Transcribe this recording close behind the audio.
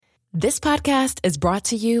This podcast is brought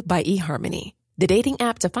to you by eHarmony, the dating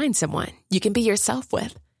app to find someone you can be yourself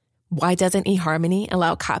with. Why doesn't eHarmony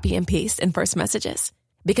allow copy and paste in first messages?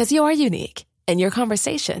 Because you are unique, and your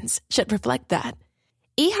conversations should reflect that.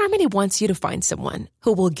 eHarmony wants you to find someone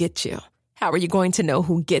who will get you. How are you going to know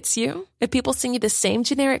who gets you? If people send you the same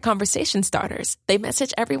generic conversation starters they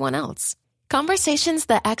message everyone else. Conversations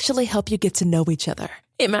that actually help you get to know each other.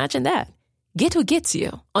 Imagine that. Get who gets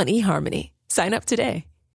you on eHarmony. Sign up today.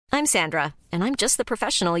 I'm Sandra, and I'm just the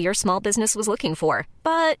professional your small business was looking for.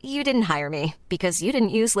 But you didn't hire me because you didn't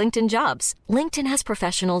use LinkedIn Jobs. LinkedIn has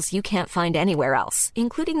professionals you can't find anywhere else,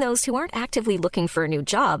 including those who aren't actively looking for a new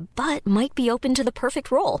job, but might be open to the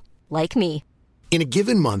perfect role, like me. In a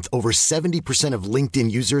given month, over 70% of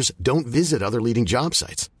LinkedIn users don't visit other leading job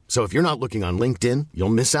sites. So if you're not looking on LinkedIn, you'll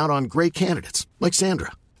miss out on great candidates like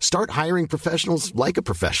Sandra. Start hiring professionals like a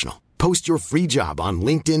professional. Post your free job on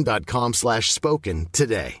linkedin.com/spoken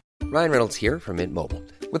today. Ryan Reynolds here from Mint Mobile.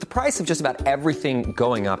 With the price of just about everything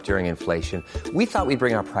going up during inflation, we thought we'd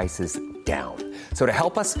bring our prices down. So to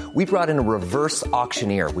help us, we brought in a reverse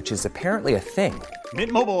auctioneer, which is apparently a thing.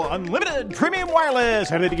 Mint Mobile Unlimited Premium Wireless.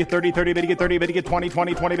 How to get 30, 30, bit to get 30, bit to get 20,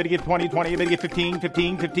 20, 20, bit to get 20, 20, bit to get 15,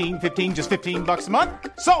 15, 15, 15, just $15 a month?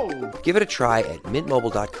 Sold! Give it a try at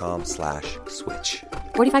mintmobile.com/switch.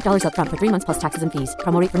 $45 up front for 3 months plus taxes and fees.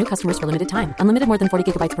 Promo rate for new customers for limited time. Unlimited more than 40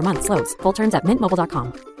 gigabytes per month. Slows full terms at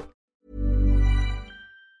mintmobile.com.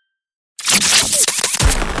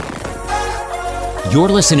 You're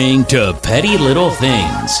listening to Petty Little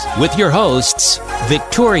Things with your hosts,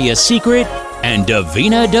 Victoria's Secret and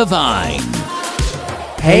Davina Divine.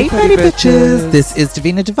 Hey, pretty bitches. This is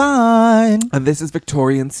Davina Divine. And this is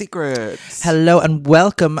Victoria's Secret. Hello and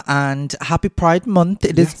welcome and happy Pride Month.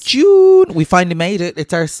 It is June. We finally made it.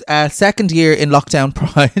 It's our second year in lockdown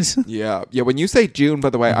Pride. Yeah. When you say June,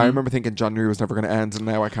 by the way, I remember thinking January was never going to end, and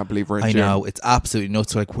now I can't believe we're in June. I know. It's absolutely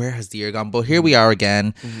nuts. Like, where has the year gone? But here we are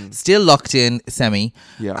again, still locked in, semi.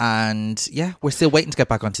 Yeah. And we're still waiting to get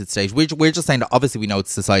back onto the stage. We're just saying that obviously we know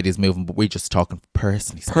society is moving, but we're just talking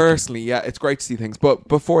personally. Personally, yeah. It's great to see things. But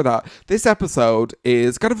before that, this episode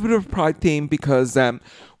is got a bit of a Pride theme because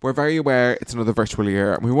we're very aware it's another virtual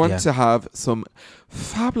year and we want to have some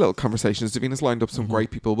fab little conversations. Davina's lined up some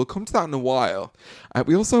great people. We'll come to that in a while.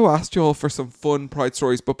 We also asked you all for some fun Pride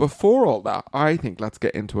stories, but before all that, I think let's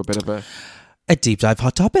get into a bit of a deep dive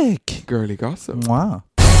hot topic. Girly gossip. Wow.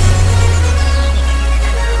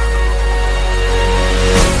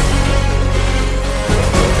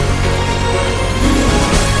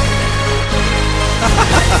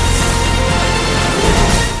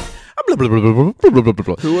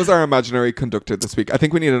 Who was our imaginary conductor this week? I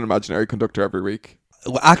think we need an imaginary conductor every week.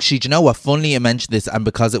 Well, actually, do you know what? Funnily, I mentioned this, and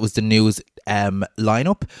because it was the news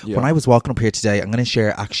lineup, when I was walking up here today, I'm going to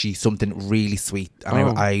share actually something really sweet.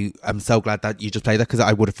 And I'm so glad that you just played that because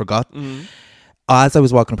I would have forgotten. As I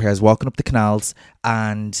was walking up here, I was walking up the canals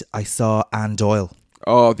and I saw Anne Doyle.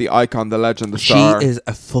 Oh, the icon, the legend, the star. She is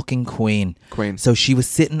a fucking queen. So she was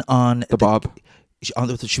sitting on the bob. She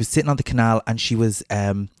was sitting on the canal and she was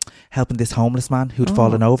helping this homeless man who'd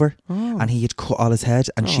fallen over and he had cut all his head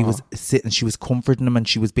and she was sitting, she was comforting him and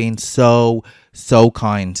she was being so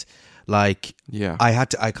kind. Like, I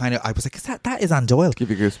was like, that is Anne Doyle.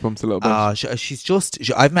 Give you goosebumps a little bit.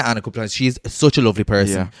 I've met Anne a couple of times. She's such a lovely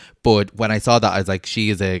person. But when I saw that, I was like,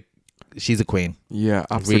 she's a queen. Yeah,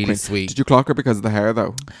 absolutely. Really sweet. Did you clock her because of the hair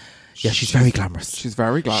though? Yeah, she's very glamorous. She's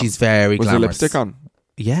very glamorous. She's very glamorous. Was her lipstick on?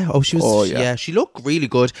 Yeah. Oh, she was. Oh, yeah. She looked really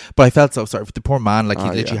good, but I felt so sorry for the poor man. Like he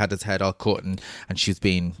literally had his head all cut, and she was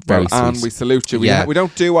being very sweet. And we salute you. We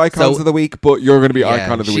don't do icons of the week, but you're going to be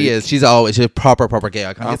icon of the week. She is. She's always a proper gay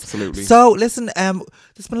icon. Absolutely. So listen,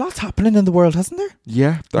 there's been lots happening in the world, hasn't there?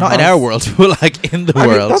 Yeah, not in our world, but like in the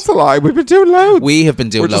world. That's a lie. We've been doing loads. We have been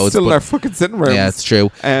doing loads. We're just still in our fucking sitting rooms. Yeah, it's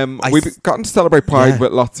true. We've gotten to celebrate Pride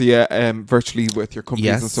with lots of you, virtually with your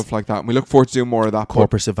companies and stuff like that, and we look forward to doing more of that.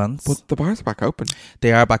 Corporate events. But the bars are back open.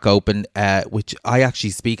 They are back open. Which I actually,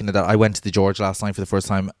 speaking of that, I went to the George last night for the first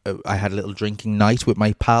time. I had a little drinking night with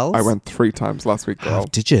my pals. I went 3 times last week, girl.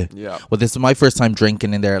 Did you? Yeah. Well, this is my first time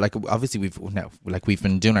drinking in there. Like, obviously we've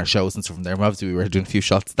been doing our shows and stuff from there. Obviously we were doing a few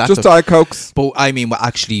shots. Just Diet Cokes. But I mean,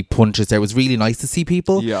 actually punches there. It was really nice to see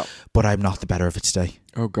people. Yeah. But I'm not the better of it today.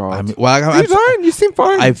 Oh God! You seem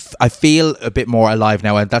fine. I feel a bit more alive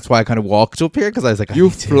now, and that's why I kind of walked up here because I was like, you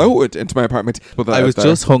floated into my apartment. I was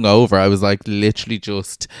just hungover. I was like literally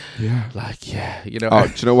just, you know. Oh, do you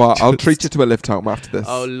know what? I'll treat you to a lift home after this.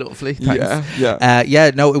 Oh, lovely. Thanks.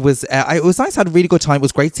 Yeah. No, it was nice. I had a really good time. It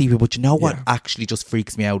was great to see people. But you know what actually just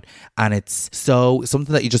freaks me out, and it's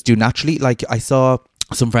something that you just do naturally. Like I saw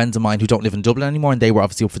some friends of mine who don't live in Dublin anymore, and they were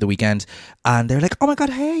obviously up for the weekend, and they're like, oh my God,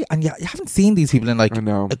 hey. And yeah, you haven't seen these people in like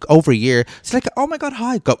over a year. It's like, oh my God,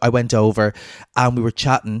 hi. I went over and we were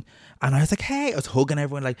chatting, and I was like, hey, I was hugging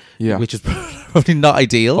everyone, like, which is probably not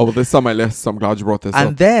ideal. Oh, well, this is on my list, so I'm glad you brought this up.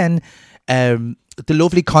 And then the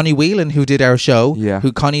lovely Connie Whelan, who did our show,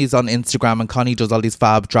 who Connie is on Instagram, and Connie does all these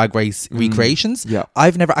fab Drag Race recreations. Yeah,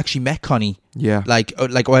 I've never actually met Connie. Yeah,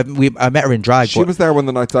 I met her in drag. She was there when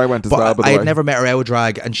the nights I went as well. But I had never met her out of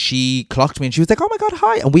drag, and she clocked me, and she was like, "Oh my God,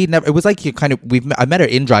 hi!" And we never. It was like I met her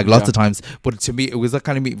in drag lots of times, but to me, it was like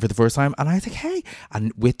kind of meeting for the first time. And I was like, "Hey!"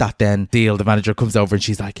 And with that, then the manager comes over, and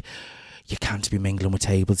she's like, you can't be mingling with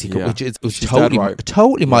tables, which it was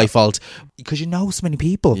totally my fault, because you know so many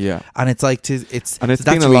people, and it's like it's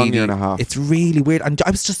been a long year and a half. It's really weird, and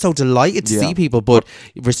I was just so delighted to see people, but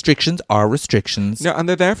restrictions are restrictions. Yeah, and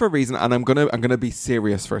they're there for a reason. And I'm gonna be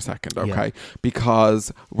serious for a second, okay?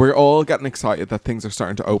 Because we're all getting excited that things are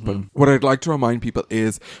starting to open. What I'd like to remind people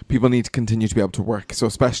is people need to continue to be able to work. So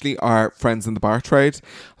especially our friends in the bar trade,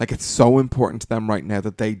 like, it's so important to them right now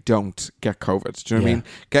that they don't get COVID. Do you know what I mean?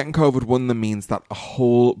 Getting COVID wouldn't means that a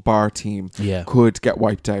whole bar team could get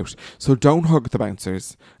wiped out. So don't hug the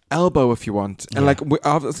bouncers. Elbow if you want. And like,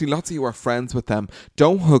 obviously lots of you are friends with them.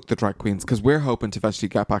 Don't hug the drag queens, because we're hoping to eventually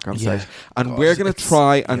get back on stage. And we're going to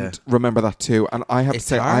try and remember that too. And I have to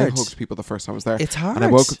say, I hugged people the first time I was there. It's hard. And I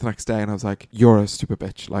woke up the next day and I was like, you're a stupid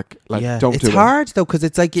bitch. Like don't do it. It's hard though, because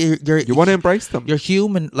it's like you want to embrace them. You're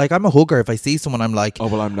human. Like, I'm a hugger. If I see someone, I'm like, oh,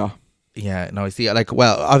 well, I'm not. Yeah, no, I see. Like,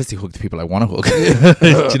 well, obviously hug the people I want to hug. Do you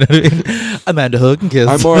know what I mean? Amanda hug and kiss.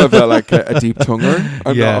 I'm more of a deep tonguer.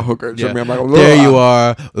 I'm not a hugger. Do you know what I mean? I'm like, there you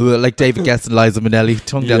are, like David Guest and Liza Minnelli,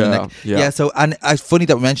 tongue down the neck. Yeah. So, and it's funny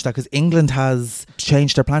that we mentioned that, because England has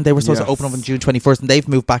changed their plan. They were supposed to open up on June 21st, and they've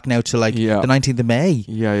moved back now to like the 19th of May.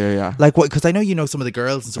 Yeah. Like, what? Because I know some of the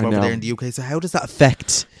girls and stuff over there in the UK. So how does that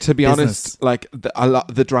affect? To be honest, like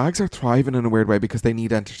the drags are thriving in a weird way because they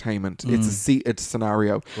need entertainment. It's a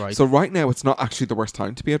scenario. Right. So right now, it's not actually the worst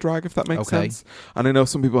time to be a drag, if that makes sense. And I know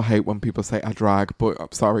some people hate when people say a drag, but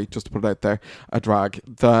I'm sorry, just to put it out there, a drag.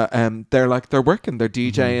 They're working, they're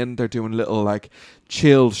DJing, they're doing little like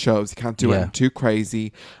chilled shows. You can't do it too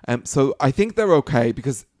crazy. So I think they're okay,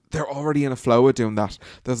 because they're already in a flow of doing that.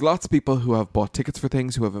 There's lots of people who have bought tickets for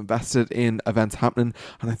things, who have invested in events happening,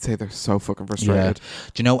 and I'd say they're so fucking frustrated.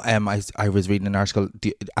 Do you know, I was reading an article,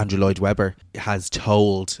 Andrew Lloyd Webber has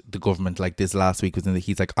told the government, like this last week,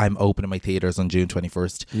 he's like, I'm opening my theatres on June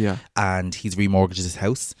 21st. Yeah. And he's remortgaged his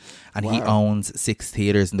house, and he owns 6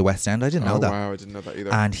 theatres in the West End. I didn't know that. Wow, I didn't know that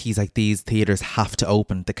either. And he's like, these theatres have to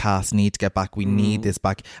open. The cast need to get back. We need this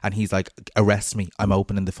back. And he's like, arrest me. I'm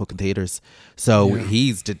opening the fucking theatres. So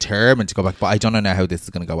he's determined to go back, but I don't know now how this is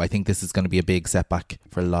going to go. I think this is going to be a big setback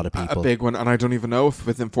for a lot of people. A big one, and I don't even know if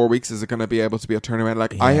within 4 weeks is it going to be able to be a turnaround.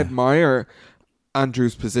 Like, I admire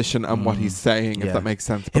Andrew's position and what he's saying, if that makes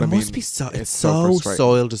sense. But it must be it's so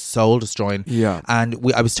soul destroying. Yeah. And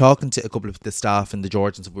I was talking to a couple of the staff in the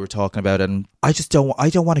Georgians that we were talking about, and I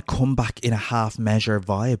don't want to come back in a half measure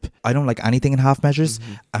vibe. I don't like anything in half measures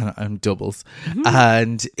and doubles.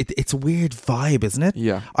 And it's a weird vibe, isn't it?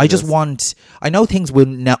 Yeah. I just want, I know things will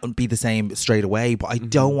not be the same straight away, but I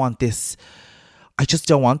don't want this. I just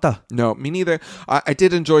don't want that. No, me neither. I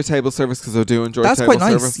did enjoy table service, because I do enjoy table service. That's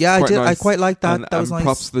quite nice. Yeah, I did. Nice. I quite like that. That was nice.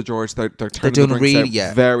 Props to the George. They're turning the drinks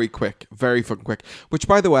out very quick. Very fucking quick. Which,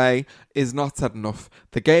 by the way, is not said enough.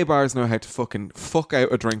 The gay bars know how to fucking fuck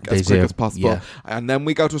out a drink as quick as possible. Yeah. And then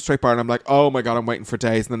we go to a straight bar and I'm like, oh my God, I'm waiting for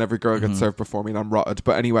days. And then every girl gets served before me and I'm rotted.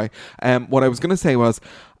 But anyway, what I was going to say was,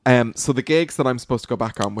 so the gigs that I'm supposed to go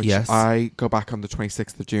back on, which I go back on the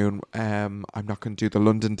 26th of June, I'm not going to do the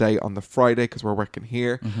London date on the Friday because we're working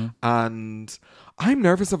here. And I'm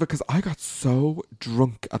nervous of it because I got so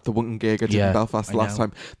drunk at the one gig I did in Belfast last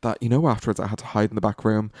time that, afterwards I had to hide in the back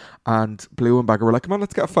room, and Blue and Bagger were like, come on,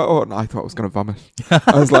 let's get a photo. And I thought I was going to vomit.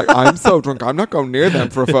 I was like, I'm so drunk, I'm not going near them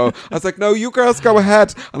for a photo. I was like, no, you girls go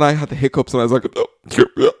ahead. And I had the hiccups and I was like, because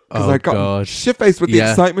I got shit-faced with the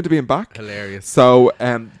excitement of being back. Hilarious. So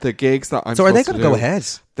the gigs that I'm So are they going to go ahead?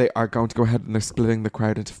 They are going to go ahead, and they're splitting the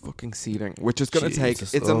crowd into fucking seating, which is going to take...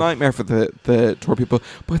 It's a nightmare for the tour people,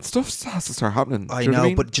 but stuff has to start happening. I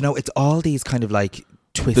know, but you know, it's all these kind of like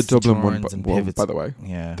twists, the Dublin one, and pivots. By the way.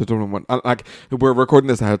 Yeah. The Dublin one. And, like, we're recording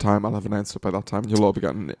this ahead of time. I'll have announced it by that time. You'll all be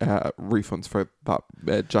getting refunds for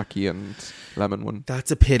that Jackie and Lemon one.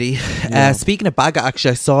 That's a pity. Yeah. Speaking of Bagga,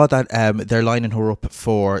 actually, I saw that they're lining her up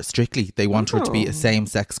for Strictly. They want her to be a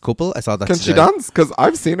same-sex couple. I saw that Can she dance? Because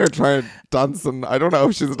I've seen her try and dance, and I don't know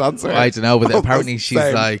if she's a dancer. I don't know, but apparently she's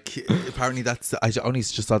like... Apparently that's... I only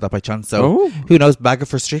just saw that by chance. So who knows? Bagga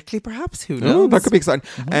for Strictly, perhaps? Who knows? That could be exciting.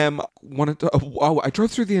 I tried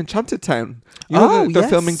drove through the Enchanted Town. You know, they're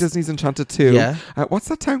filming Disney's Enchanted 2. Yeah. What's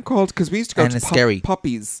that town called? Because we used to go to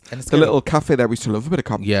Poppies. The little cafe there. We used to love a bit of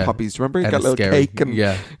Poppies. Do you remember? You get a little cake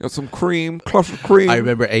and some cream, clotted cream. I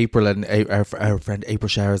remember April and our friend April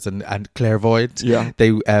Showers and Claire Void. Yeah.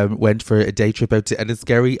 They went for a day trip out to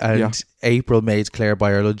Enniskerry, and April made Claire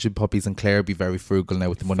buy her lunch in Poppies, and Claire be very frugal now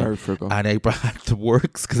with the money. Very frugal. And April had the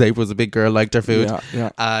works because April was a big girl, liked her food.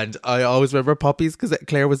 Yeah. And I always remember Poppies because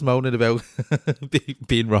Claire was moaning about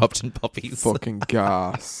being robbed in Poppies. Fucking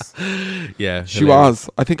gas. Yeah. She was.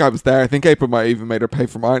 I think I was there. I think April might even made her pay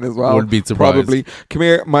for mine as well. Wouldn't be surprised. Probably. Come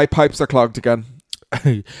here, my pipes are clogged again.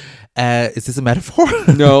 Is this a metaphor?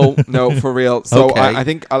 No, for real. So okay. I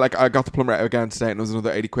think I got the plumber out again today, and it was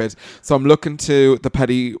another 80 quid. So I'm looking to the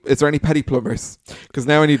petty. Is there any petty plumbers? Because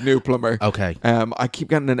now I need a new plumber. Okay. I keep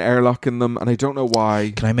getting an airlock in them, and I don't know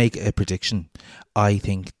why. Can I make a prediction? I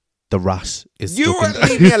think the rat is.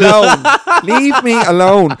 Leave me alone. Leave me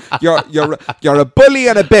alone. You're a bully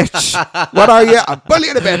and a bitch. What are you? A bully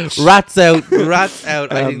and a bitch. Rats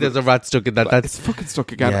out. I think there's a rat stuck in that. It's fucking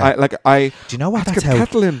stuck again. Yeah. Do you know what? That's how.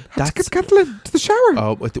 Had to get the kettle in to the shower.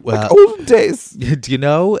 Oh well, like olden days. Do you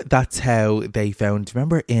know that's how they found?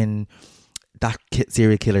 Remember in that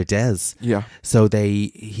serial killer Des? Yeah. So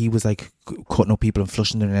he was like cutting up people and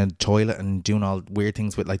flushing them in the toilet and doing all weird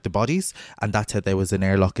things with like the bodies, and that's how there was an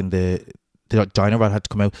airlock in the dino rat had to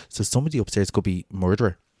come out. So somebody upstairs could be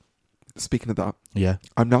murderer. Speaking of that, yeah,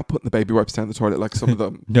 I'm not putting the baby wipes down the toilet like some of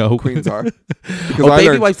them no queens are. Because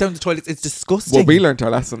baby wipes down the toilet, it's disgusting. Well, we learned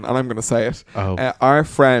our lesson, and I'm going to say it. Our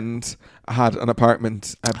friend had an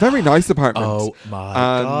apartment, a very nice apartment. Oh my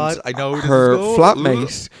god! I know her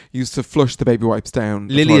flatmate used to flush the baby wipes down.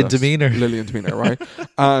 Lillian Demeanor, right?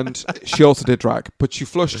 And she also did drag, but she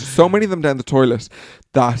flushed so many of them down the toilet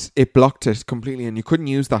that it blocked it completely, and you couldn't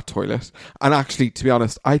use that toilet. And actually, to be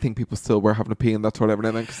honest, I think people still were having a pee in that toilet every now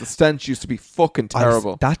and then because the stench used to be fucking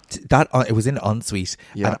terrible. It was in an ensuite,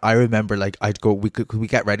 and I remember like I'd go. Could we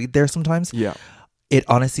get ready there sometimes? Yeah. It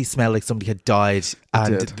honestly smelled like somebody had died,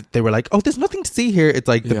 and they were like, "Oh, there's nothing to see here." It's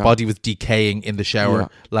like the body was decaying in the shower.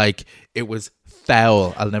 Like it was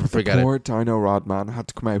foul. I'll never forget it. Poor Dino Rod man had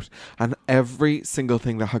to come out, and every single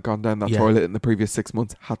thing that had gone down that toilet in the previous 6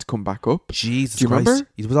 months had to come back up. Jesus Do you Christ. remember?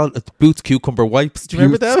 It was all Boots cucumber wipes. Do you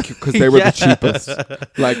remember that? Because they were the cheapest.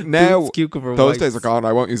 Like now, those wipes. Days are gone.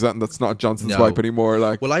 I won't use that, and that's not a Johnson's wipe anymore.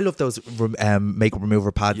 Like, well, I love those makeup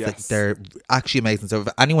remover pads. Yes. Like, they're actually amazing. So if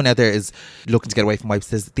anyone out there is looking to get away from wipes,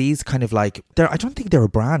 there's these kind of like I don't think they're a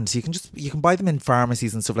brand. So you can buy them in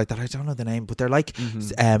pharmacies and stuff like that. I don't know the name, but they're like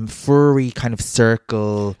furry kind of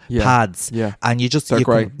circle pads. Yeah, and they're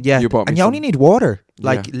great. You bought me and you only need water.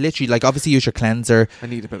 Like literally, like obviously use your cleanser. I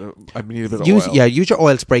need a bit of oil. Yeah, use your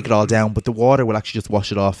oil to break it all down, but the water will actually just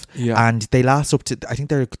wash it off. Yeah, and they last up to, I think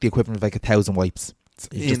they're the equivalent of like 1,000 wipes.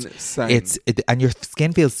 Insane. And your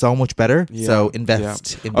skin feels so much better. So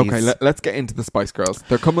invest in these. Okay, let's get into the Spice Girls.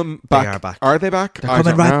 They're coming back. They are back. Are they back? They're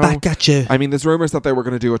coming back at you. I mean, there's rumours that they were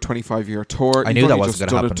going to do a 25-year tour. I knew that wasn't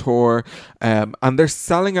going to happen. A tour, and they're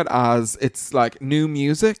selling it as it's like new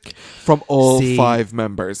music from all 5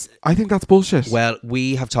 members. I think that's bullshit. Well,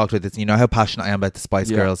 we have talked about this. You know how passionate I am about the Spice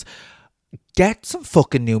Girls. Get some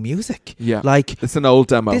fucking new music. Yeah. Like, it's an old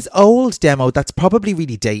demo. This old demo that's probably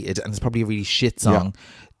really dated and it's probably a really shit song. Yeah.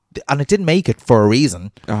 And it didn't make it for a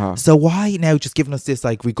reason. So why now just giving us this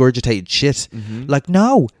like regurgitated shit? Like,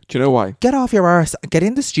 no. Do you know why? Get off your arse. Get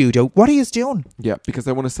in the studio. What are you doing? Yeah, because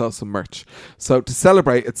they want to sell some merch. So to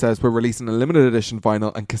celebrate, it says we're releasing a limited edition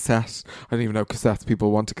vinyl and cassette. I don't even know cassettes.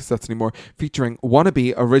 People want cassettes anymore. Featuring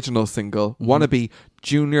Wannabe original single, Wannabe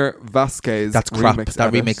Junior Vasquez. That's crap. Remix that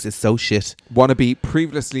edit. Remix is so shit. Wannabe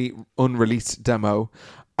previously unreleased demo.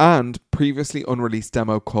 And previously unreleased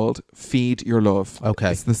demo called Feed Your Love.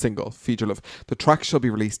 Okay. It's the single, Feed Your Love. The track shall be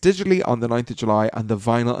released digitally on the 9th of July and the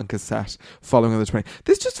vinyl and cassette following on the 20th.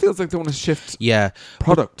 This just feels like they want to shift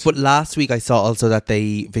product. But last week I saw also that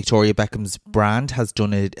Victoria Beckham's brand has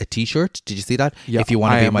done a t-shirt. Did you see that? Yeah. If you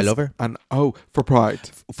want to be my lover. And for Pride.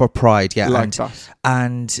 For Pride, yeah. Like that.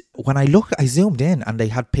 And when I zoomed in and they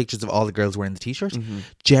had pictures of all the girls wearing the t-shirt.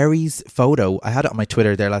 Jerry's photo, I had it on my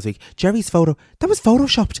Twitter there last week. Jerry's photo, that was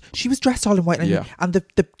photoshopped. She was dressed all in white and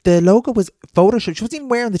the logo was photoshopped. She wasn't even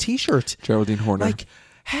wearing the t-shirt. Geraldine Horner. Like,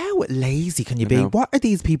 how lazy can you be? What are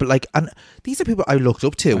these people like? And these are people I looked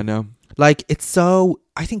up to. I know. Like, I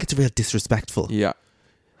think it's real disrespectful. Yeah.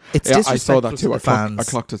 It's disrespectful. I saw that too. I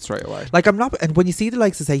clocked it straight away. Like, and when you see the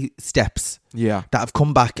likes of, say, Steps, that have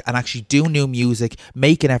come back and actually do new music,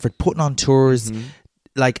 make an effort, putting on tours,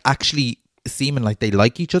 like actually seeming like they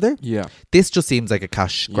like each other. Yeah. This just seems like a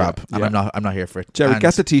cash grab, and I'm not here for it. Jerry,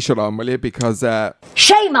 get the t-shirt on, will you? Because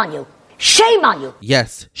shame on you. Shame on you.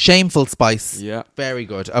 Yes, shameful spice. Yeah. Very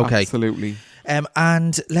good. Okay. Absolutely.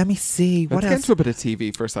 And let me see what Let's else. get into a bit of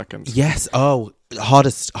TV for a second. Yes. Oh,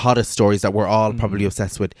 hottest stories that we're all probably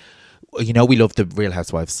obsessed with. You know, we love the Real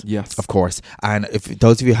Housewives. Yes. Of course. And if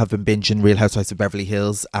those of you have been binging Real Housewives of Beverly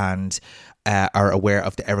Hills and are aware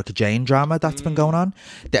of the Erica Jane drama that's been going on,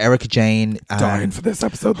 the Erica Jane... Dying for this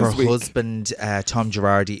episode her this week. husband, Tom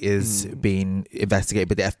Girardi, is being investigated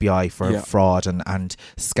by the FBI for fraud and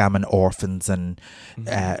scamming orphans and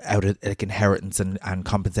out of like inheritance and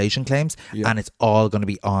compensation claims. Yeah. And it's all going to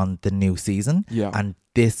be on the new season. Yeah. And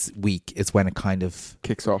this week is when it kind of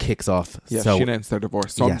kicks off. Yeah, so, she announced their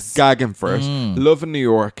divorce. So I'm gagging for it. Loving New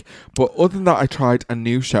York. But other than that, I tried a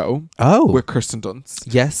new show with Kirsten Dunst.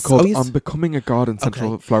 Yes. Called I'm Becoming a God in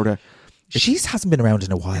Central Florida. She hasn't been around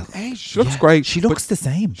in a while. She looks great. She looks the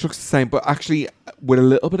same. She looks the same, but actually with a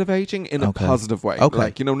little bit of aging in a positive way. Okay.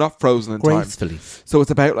 Like, you know, not frozen in gracefully. time. So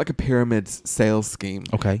it's about like a pyramid sales scheme.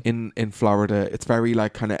 Okay. In Florida. It's very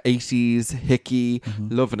like kind of 80s, hickey.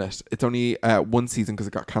 Loving it. It's only one season because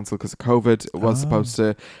it got cancelled because of COVID. It was supposed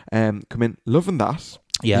to come in. Loving that.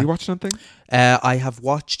 Yeah. Are you watching anything? I have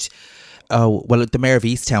watched... Oh, well, the Mayor of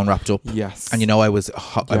Easttown wrapped up. Yes. And you know, I was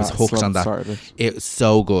hooked on that. It was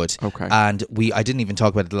so good. Okay. And I didn't even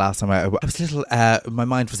talk about it the last time. I was a little, my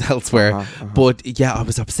mind was elsewhere. But yeah, I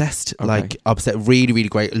was obsessed. Okay. Like, obsessed. Really, really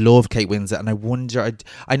great. Love Kate Winslet. And I wonder,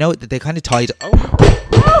 I know that they kind of tied...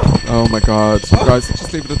 Oh my God. Guys,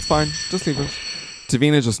 just leave it. It's fine. Just leave it.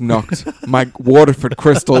 Davina just knocked my Waterford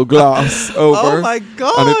crystal glass over. Oh my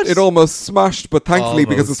God. And it almost smashed, but thankfully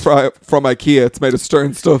because it's from IKEA, it's made of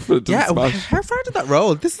stern stuff. It didn't smash. How far did that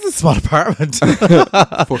roll? This is a small apartment.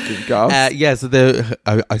 Fucking gas. Yeah, so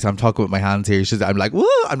I'm talking with my hands here. I'm like, woo!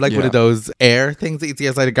 I'm like one of those air things that you see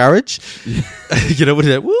outside a garage. You know what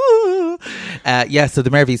it is? Woo! So the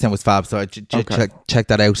Mayor of Easttown was fab, so I check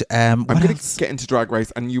that out. I'm going to get into Drag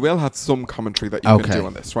Race, and you will have some commentary that you can do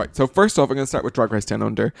on this, right? So first off, I'm going to start with Drag Race Down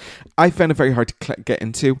Under. I found it very hard to get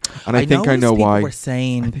into, and I think I know why. Were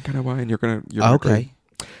saying, I think I know why, and you're gonna agree.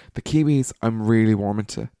 The Kiwis, I'm really warm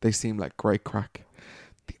into. They seem like great crack.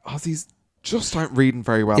 The Aussies just aren't reading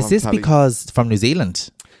very well. Is this because from New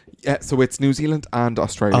Zealand? Yeah, so it's New Zealand and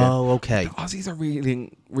Australia. Oh, okay. The Aussies are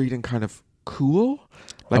reading kind of cool.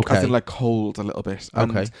 Like, as in, like, cold a little bit.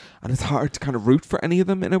 And it's hard to kind of root for any of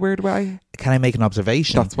them in a weird way. Can I make an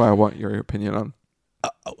observation? That's why I want your opinion on.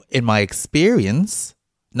 In my experience,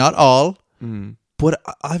 not all, but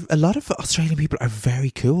a lot of Australian people are very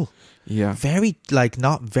cool. Yeah. Very, like,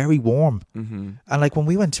 not very warm. Mm-hmm. And, like, when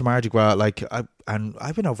we went to Mardi Gras, like,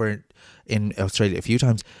 I've been over in Australia a few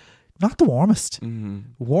times, not the warmest.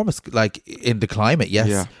 Warmest, like, in the climate,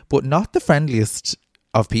 yes. But not the friendliest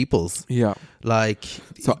of peoples. Yeah. Like,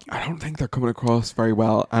 so I don't think they're coming across very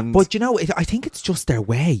well. But you know, I think it's just their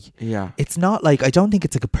way. Yeah. It's not like, I don't think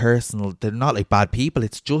it's like a personal, they're not like bad people.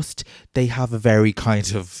 It's just they have a very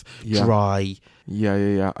kind of dry.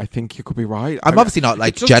 Yeah. I think you could be right. I'm obviously not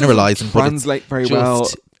like generalizing, but translate very well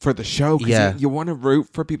for the show. Yeah. You want to root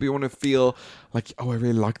for people. You want to feel like, oh, I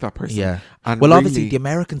really like that person. Yeah. And well, really, obviously the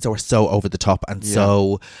Americans are so over the top and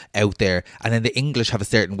so out there. And then the English have a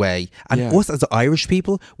certain way. And us as Irish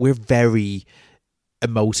people, we're very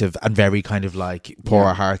emotive and very kind of like pour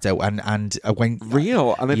our hearts out and when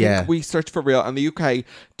real. And I think we search for real. And the UK,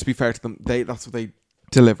 to be fair to them, that's what they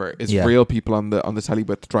deliver is real people on the telly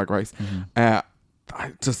with Drag Race.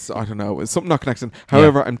 I don't know. It's something not connecting.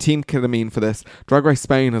 However, I'm Team Killamine for this. Drag Race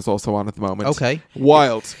Spain is also on at the moment. Okay.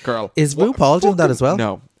 Wild girl. Is RuPaul doing that as well?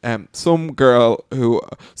 No. Some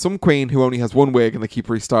queen who only has one wig and they keep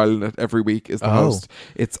restyling it every week is the host.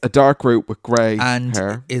 It's a dark root with grey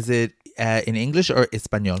hair. Is it in English or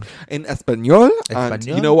Espanol? In Espanol. And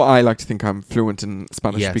you know what? I like to think I'm fluent in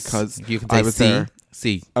Spanish because you can I was there.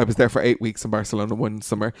 See, I was there for 8 weeks in Barcelona one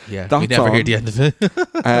summer. Yeah, we never heard the end of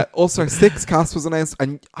it. All-Star 6 cast was announced,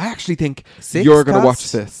 and I actually think you're going to watch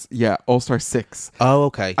this. Yeah, All-Star 6. Oh,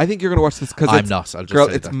 okay. I think you're going to watch this because I'm not. I'll just girl,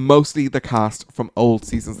 say it's that. mostly the cast from old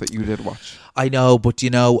seasons that you did watch. I know, but you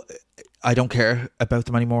know, I don't care about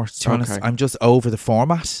them anymore. To be honest, I'm just over the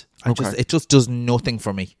format. It just does nothing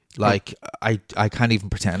for me. Like I can't even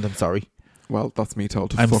pretend. I'm sorry. Well, that's me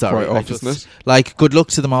told to I'm fuck sorry. right off, isn't it? Like, good luck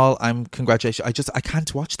to them all. Congratulations. I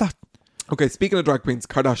can't watch that. Okay, speaking of drag queens,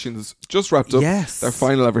 Kardashians just wrapped up their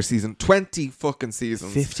final ever season. 20 fucking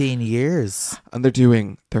seasons. 15 years. And they're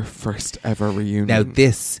doing their first ever reunion. Now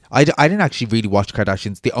this, I didn't actually really watch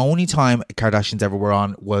Kardashians. The only time Kardashians ever were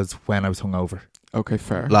on was when I was hungover. Okay,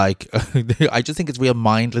 fair. Like, I just think it's real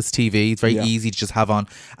mindless TV. It's very easy to just have on.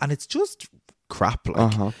 And it's just crap,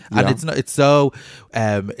 like, and it's not. It's so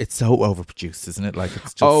overproduced, isn't it? Like,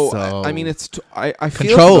 it's just I mean, I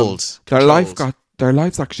feel controlled. Their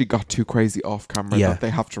lives actually got too crazy off camera that they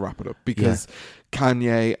have to wrap it up because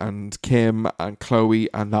Kanye and Kim and Chloe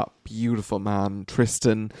and that beautiful man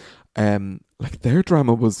Tristan, like their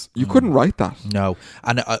drama was, you couldn't write that. No.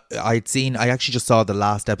 And I actually just saw the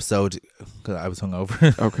last episode because I was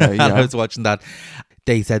hungover. Okay, and I was watching that.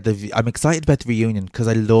 They said I'm excited about the reunion because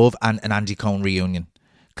I love an Andy Cohen reunion,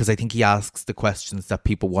 because I think he asks the questions that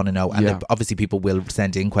people want to know, and obviously people will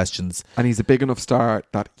send in questions. And he's a big enough star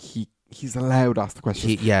that he's allowed to ask the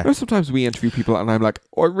questions. You know, sometimes we interview people and I'm like,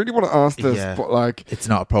 I really want to ask this, but like it's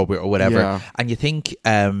not appropriate or whatever. And you think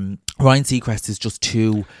Ryan Seacrest is just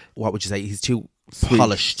too, what would you say? He's too sweet.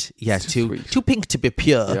 Polished, too pink to be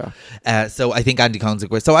pure. So I think Andy Cohen's a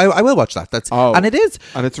great. So I will watch that. And it is,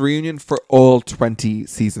 and it's a reunion for all 20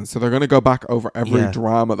 seasons. So they're going to go back over every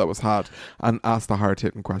drama that was had and ask the hard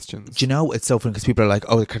hitting questions. Do you know, it's so funny because people are like,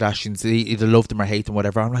 oh, the Kardashians, they either love them or hate them,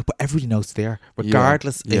 whatever. I'm like, but everybody knows they're,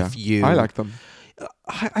 regardless if you. I like them.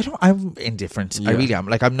 I'm indifferent. I really am.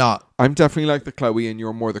 Like, I'm not. I'm definitely like the Chloe, and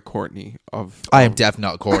you're more the Courtney of. I am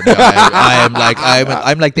definitely not Courtney. I'm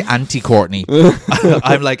like the anti-Courtney.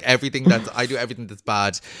 I'm like everything I do everything that's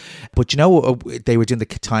bad. But you know, they were doing the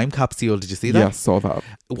time capsule. Did you see that? Yes, saw that.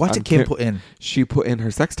 What did Kim put in? She put in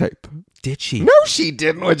her sex tape. Did she? No, she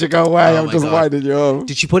didn't. Would you go away? I'm just winding you up.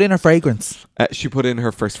 Did she put in her fragrance? She put in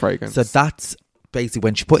her first fragrance. So that's basically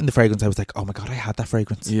when she put in the fragrance, I was like, oh my God, I had that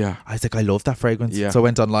fragrance. Yeah. I was like, I love that fragrance. Yeah. So I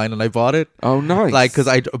went online and I bought it. Oh, nice. Like, because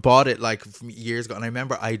I bought it like from years ago. And I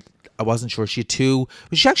remember I wasn't sure. She had two. Well,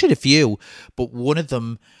 she actually had a few. But one of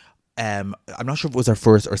them, I'm not sure if it was her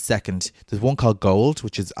first or second. There's one called Gold,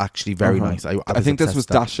 which is actually very nice. I think this was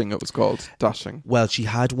Dashing. It was called Dashing. Well, she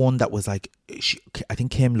had one that was like, I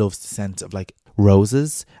think Kim loves the scent of like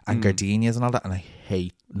roses and gardenias and all that. And I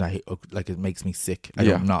hate, like, it makes me sick.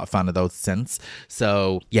 I'm not a fan of those scents.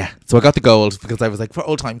 So so I got the Gold because I was like, for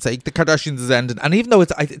old time's sake, the Kardashians is ending. And even though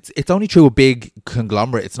it's only through a big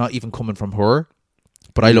conglomerate, it's not even coming from her.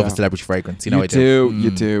 But I love a celebrity fragrance. You know, you do.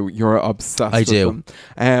 You do. You're obsessed with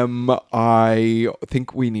them. I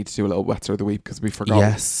think we need to do a little Wetzer of the Week because we forgot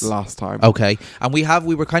last time. Okay. And we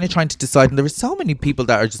were kind of trying to decide, and there were so many people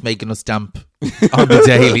that are just making us damp on the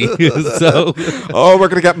daily. So, we're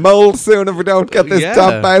going to get mold soon if we don't get this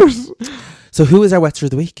damp out. So who is our Wetzer of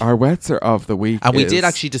the Week? Our Wetzer of the Week And we did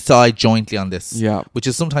actually decide jointly on this. Yeah. Which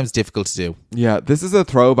is sometimes difficult to do. Yeah, this is a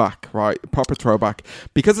throwback, right? Proper throwback.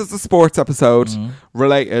 Because it's a sports episode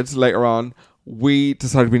related later on, we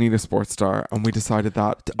decided we need a sports star, and we decided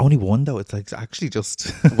that... Only one, though. It's like actually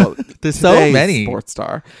just... Well, there's so many. Sports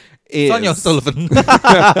star Sonia Sullivan.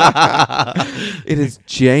 It is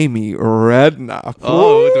Jamie Redknapp.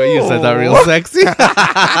 Oh, the way you said that, real sexy.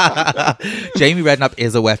 Jamie Redknapp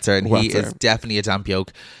is a Wetzer, and he is definitely a damp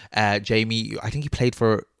yoke. Jamie, I think he played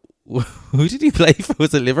for... Who did he play for?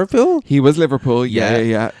 Was it Liverpool? He was Liverpool,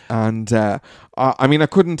 yeah. And I mean, I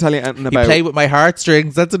couldn't tell you anything about... He played with my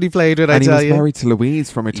heartstrings. That's what he played with, and he was married to Louise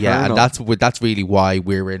from Eternal. Yeah, and that's really why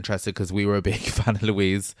we were interested, because we were a big fan of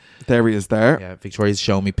Louise. There he is there. Yeah, Victoria's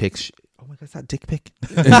showing me pics. Oh my God, is that dick pic?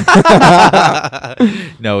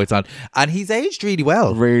 No, it's not. And he's aged really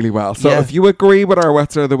well. Really well. So if you agree with our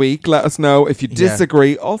Wetzer of the Week, let us know. If you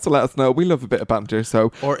disagree, also let us know. We love a bit of banter.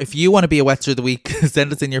 So, or if you want to be a Wetzer of the Week,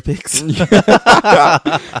 send us in your pics.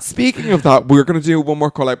 Speaking of that, we're going to do one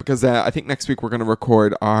more call out because I think next week we're going to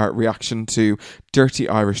record our reaction to Dirty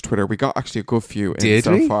Irish Twitter. We got actually a good few in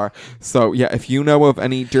so far. So yeah, if you know of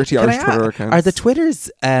any Dirty Irish Twitter accounts.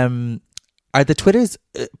 Are the Twitters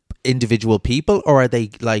individual people, or are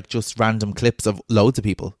they like just random clips of loads of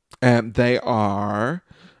people? They are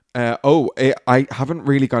I haven't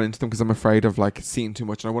really got into them because I'm afraid of like seeing too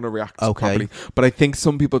much and I want to react properly, but I think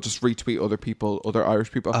some people just retweet other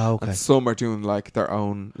Irish people, and some are doing like their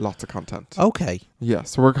own lots of content. Yeah,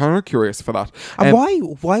 so we're kind of curious for that. And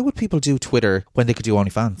why would people do Twitter when they could do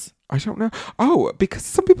OnlyFans? I don't know. Oh, because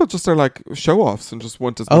some people just are like show-offs and just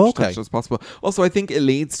want as much attention as possible. Also, I think it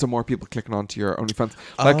leads to more people clicking onto your OnlyFans.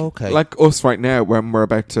 Like us right now when we're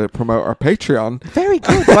about to promote our Patreon. Very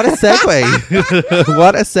good. What a segue.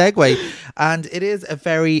 What a segue. And it is a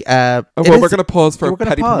very... we're going to pause for a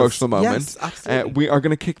petty promotional moment. Yes, absolutely. We are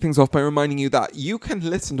going to kick things off by reminding you that you can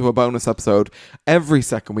listen to a bonus episode every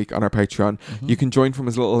second week on our Patreon. You can join from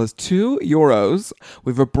as little as €2.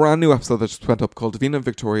 We have a brand new episode that just went up called Davina and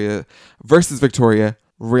Victoria versus Victoria,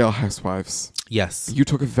 Real Housewives. Yes. You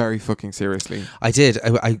took it very fucking seriously. I did.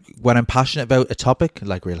 I when I'm passionate about a topic,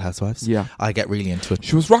 like Real Housewives, I get really into it.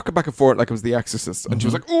 She was rocking back and forth like it was The Exorcist. And she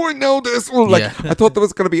was like, oh, I know this. Oh, like, I thought there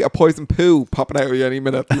was going to be a poison poo popping out any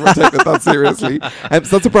minute. You were taking it that seriously. So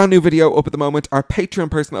that's a brand new video up at the moment. Our Patreon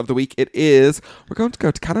person of the week, it is, we're going to go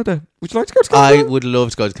to Canada. Would you like to go to Canada? I would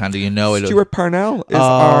love to go to Canada. You know, Stuart Parnell is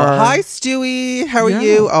our... Hi, Stewie. How are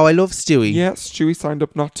you? Oh, I love Stewie. Yeah, Stewie signed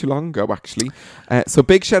up not too long ago, actually. So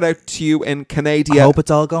big shout out to you in Canada. I hope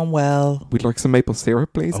it's all gone well. We'd like some maple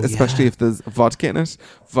syrup, please, especially if there's vodka in it.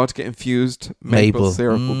 Vodka infused maple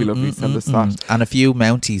syrup will be lovely. Send us that. And a few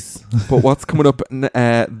Mounties. But what's coming up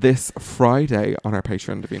this Friday on our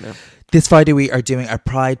Patreon, Davina? This Friday we are doing our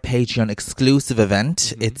Pride Patreon exclusive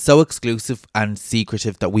event. It's so exclusive and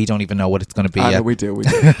secretive that we don't even know what it's going to be yet. No, we do.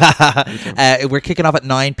 We're kicking off at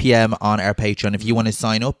 9 p.m. on our Patreon. If you want to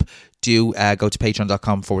sign up, do go to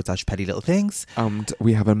patreon.com/Petty Little Things. And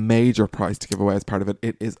we have a major prize to give away as part of it.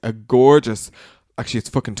 It is a gorgeous... Actually, it's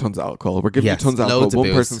fucking tons of alcohol. We're giving you tons of alcohol.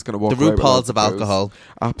 One person's going to walk away with RuPaul's of alcohol.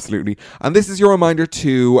 Absolutely. And this is your reminder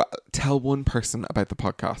to tell one person about the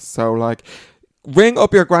podcast. So, like... ring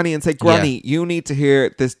up your granny and say, Granny, you need to hear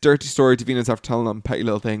this dirty story Davina's after telling them Petty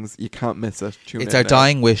Little Things. You can't miss it. It's our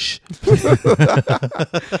dying wish.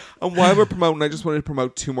 And while we're promoting, I just wanted to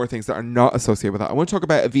promote two more things that are not associated with that. I want to talk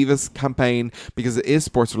about Aviva's campaign because it is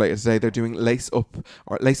sports related today. They're doing Lace Up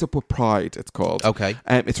with Pride, it's called. Okay.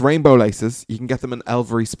 It's rainbow laces. You can get them in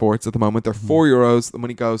Elvery Sports at the moment. They're €4. The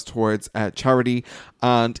money goes towards charity,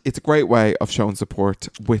 and it's a great way of showing support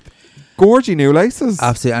with gorgy new laces.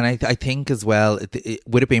 Absolutely. And I think as well, it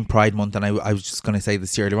would have been Pride Month, and I was just going to say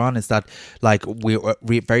this earlier on, is that like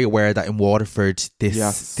we're very aware that in Waterford this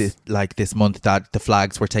month that the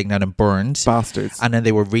flags were taken out and burned. Bastards. And then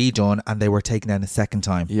they were redone and they were taken down a second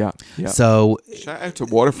time. Yeah. So shout out to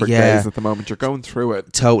Waterford Days at the moment. You're going through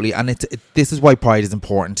it. Totally. And this is why Pride is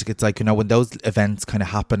important. It's like, you know, when those events kind of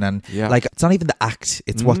happen and like it's not even the act,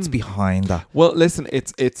 it's what's behind that. Well, listen,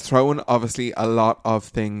 it's throwing obviously a lot of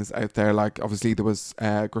things out there. Like obviously there was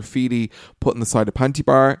graffiti put on the side of Panty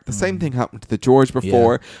Bar. The same thing happened to the George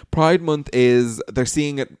before. Pride Month they're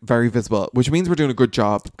seeing it very visible, which means we're doing a good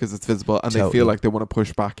job because it's visible and they feel like they want to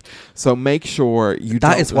push back. So make sure you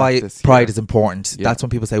that is why Pride is important. That's when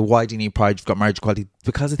people say, why do you need Pride? You've got marriage equality.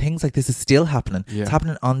 Because of things like this is still happening. It's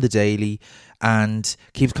happening on the daily, and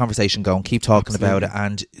keep the conversation going, keep talking about it,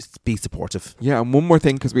 and be supportive. Yeah, and one more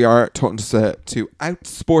thing, because we are talking to out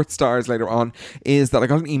sports stars later on, is that I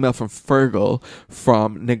got an email from Fergal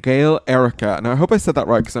from Nagail Erica, and I hope I said that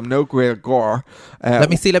right because I'm no Gael Gore. Let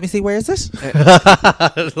me see, where is it?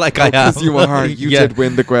 Like I am. Because you are. You did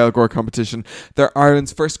win the Gael Gore competition. They're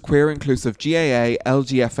Ireland's first queer inclusive GAA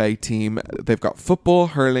LGFA team. They've got football,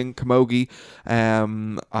 hurling, camogie,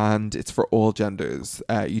 and it's for all genders.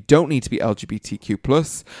 You don't need to be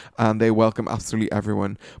LGBTQ+, and they welcome absolutely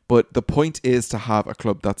everyone. But the point is to have a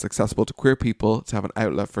club that's accessible to queer people, to have an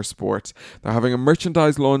outlet for sport. They're having a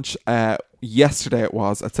merchandise launch yesterday it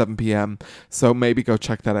was at 7 p.m, so maybe go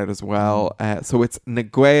check that out as well. So it's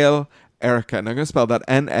Nagail Erica, and I'm going to spell that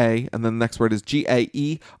N-A, and then the next word is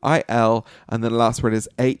G-A-E-I-L, and then the last word is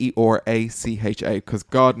A-E-R-A-C-H-A, because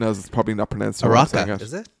God knows it's probably not pronounced. Araka,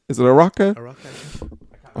 is it? Is it Araka? Araka.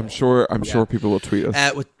 I'm sure people will tweet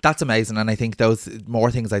us. That's amazing, and I think those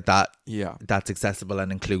more things like that, yeah, that's accessible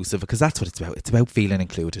and inclusive, because that's what it's about. It's about feeling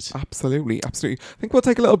included. Absolutely. I think we'll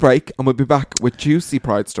take a little break, and we'll be back with juicy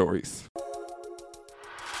Pride stories.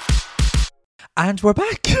 And we're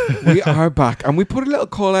back. We are back. And we put a little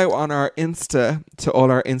call out on our Insta to all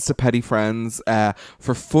our Insta Petty friends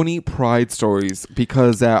for funny Pride stories,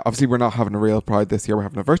 because obviously we're not having a real Pride this year. We're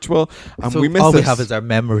having a virtual, and we miss all it. we have is our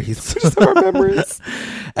memories. Just our memories.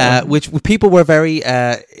 Which people were very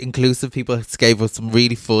inclusive. People gave us some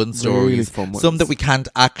really fun stories. Really fun ones. Some that we can't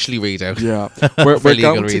actually read out. Yeah. We're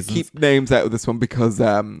going reasons. to keep names out of this one because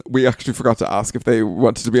we actually forgot to ask if they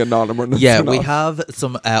wanted to be anonymous. Yeah, we have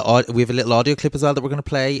some. We have a little audio clip as well that we're going to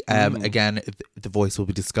play. Again, the voice will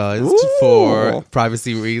be disguised for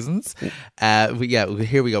privacy reasons. But yeah,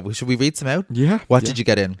 here we go. Should we read some out? Yeah. What did you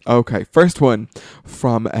get in? Okay, first one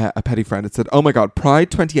from a petty friend. It said, "Oh my God, Pride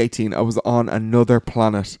 2018. I was on another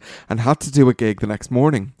planet and had to do a gig the next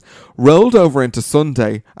morning. Rolled over into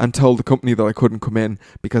Sunday and told the company that I couldn't come in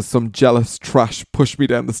because some jealous trash pushed me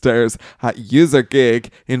down the stairs at user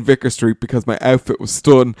gig in Vicar Street because my outfit was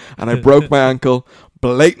stun and I broke my ankle.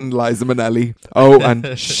 Blatant Liza Minnelli. Oh,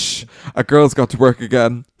 and shh, a girl's got to work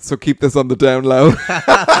again, so keep this on the down low."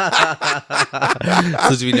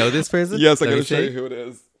 So do we know this person? Yes, I'm going to show you who it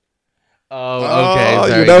is. Oh, okay.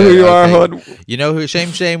 Very you know good. who you are, hon. You know who?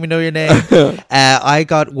 Shame, we know your name. I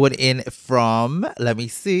got one in from, let me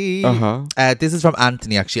see. This is from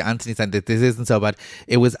Anthony, actually. Anthony sent it. This isn't so bad.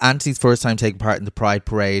 It was Anthony's first time taking part in the Pride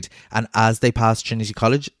Parade. And as they passed Trinity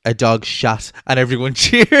College, a dog shat and everyone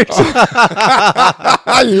cheered.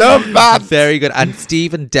 I love that. Very good. And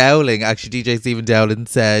Stephen Dowling, actually, DJ Stephen Dowling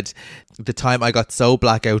said, the time I got so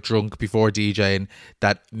blackout drunk before DJing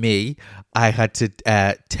that I had to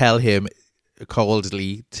tell him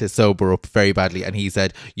coldly to sober up very badly, and he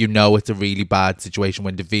said, it's a really bad situation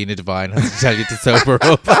when Davina Divine has to tell you to sober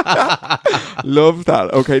up. Love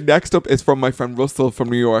that. Okay, next up is from my friend Russell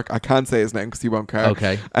from New York. I can't say his name because he won't care.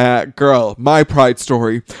 Okay. Girl, my Pride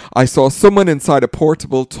story. I saw someone inside a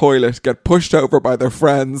portable toilet get pushed over by their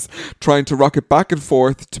friends trying to rock it back and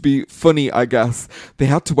forth to be funny, I guess. They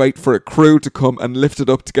had to wait for a crew to come and lift it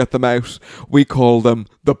up to get them out. We call them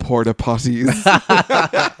the porta potties.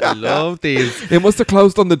 I love these. It must have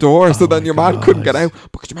closed on the door, so then your man couldn't get out.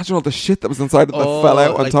 But could you imagine all the shit that was inside it that fell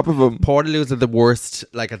out on top of him? Portaloos are the worst,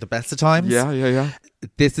 like at the best of times. Yeah.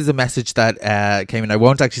 This is a message that came in. I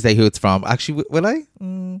won't actually say who it's from. Actually, will I?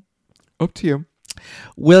 Up to you.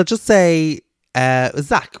 We'll just say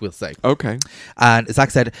Zach, we'll say. Okay. And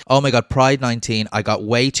Zach said, oh my God, Pride 19, I got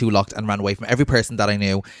way too locked and ran away from every person that I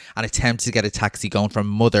knew and attempted to get a taxi going from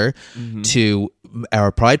Mother to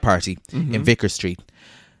our Pride party in Vickers Street.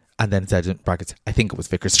 And then it said in brackets, I think it was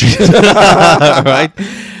Vickers Street. Right?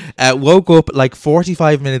 Woke up like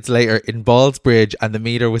 45 minutes later in Ballsbridge and the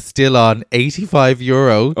meter was still on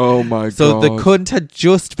 €85. Oh my God. So the cunt had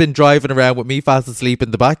just been driving around with me fast asleep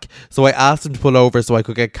in the back. So I asked him to pull over so I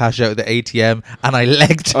could get cash out of the ATM and I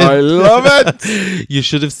legged him. I love it. You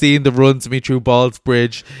should have seen the runs of me through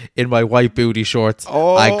Ballsbridge in my white booty shorts.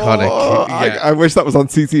 Oh, iconic. Yeah. I wish that was on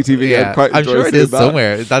CCTV. Yeah. I'm sure it is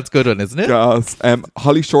somewhere. That's a good one, isn't it? Yes.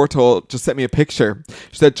 Holly Shortall just sent me a picture.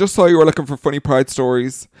 She said, just saw you were looking for funny Pride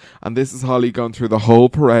stories. And this is Holly going through the whole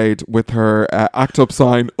parade with her ACT UP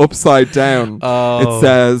sign upside down. It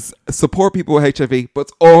says, support people with HIV, but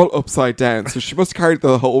it's all upside down. So she must have carried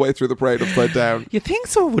the whole way through the parade upside down. You think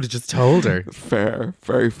someone would have just told her? Fair,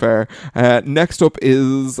 very fair. Next up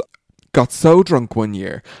is... Got so drunk one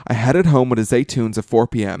year, I headed home with a Zaytoons at 4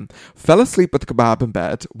 p.m, fell asleep with the kebab in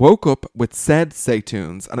bed, woke up with said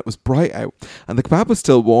Zaytoons, and it was bright out, and the kebab was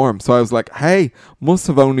still warm, so I was like, hey, must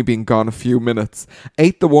have only been gone a few minutes.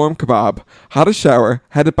 Ate the warm kebab, had a shower,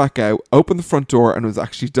 headed back out, opened the front door, and it was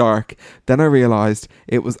actually dark. Then I realised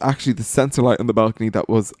it was actually the sensor light on the balcony that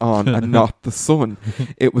was on, and not the sun.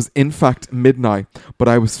 It was in fact midnight, but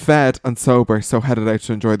I was fed and sober, so headed out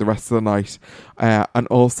to enjoy the rest of the night. And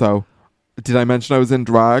also... Did I mention I was in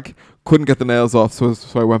drag? Couldn't get the nails off, so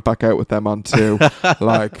I went back out with them on too.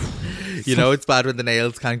 It's bad when the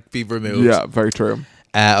nails can't be removed. Yeah, very true.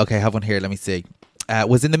 Okay, I have one here. Let me see.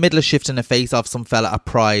 Was in the middle of shifting a face off some fella at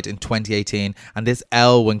Pride in 2018, and this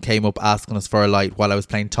Elwyn came up asking us for a light while I was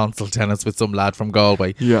playing tonsil tennis with some lad from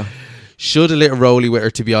Galway. Yeah. Should a little rolly with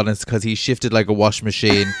her, to be honest, because he shifted like a wash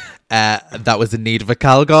machine that was in need of a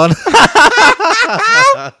Calgon.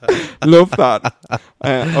 Love that.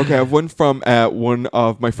 Okay, I have one from one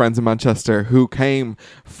of my friends in Manchester who came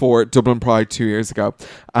for Dublin Pride 2 years ago.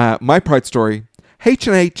 My Pride story.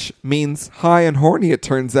 H&H means high and horny, it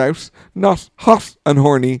turns out, not hot and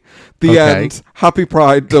horny. The end. Happy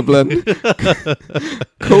Pride, Dublin.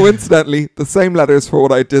 Coincidentally, the same letters for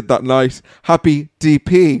what I did that night. Happy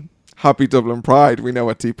DP. Happy Dublin Pride. We know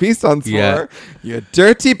what DP stands for. You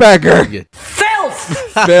dirty beggar.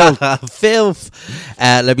 Filth.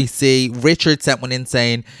 Let me see. Richard sent one in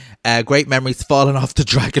saying, great memories falling off the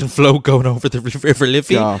dragon float going over the River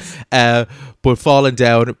Liffey. But falling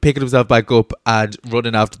down, picking himself back up and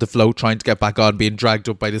running after the float, trying to get back on, being dragged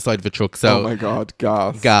up by the side of a truck. So, oh my God,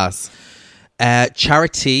 gas.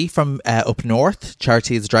 Charity from up north,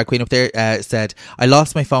 Charity is a drag queen up there, said, I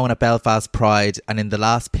lost my phone at Belfast Pride, and in the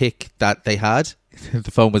last pic that they had,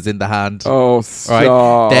 the phone was in the hand. Oh, stop.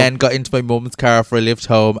 Right? Then got into my mum's car for a lift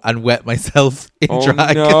home and wet myself in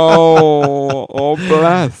drag. No. Oh,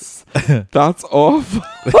 bless. That's awful.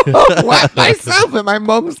 Wet myself in my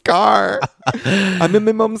mum's car. I'm in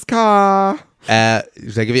my mum's car. Should I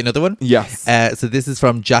give you another one? Yes. So this is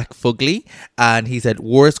from Jack Fugley, and he said,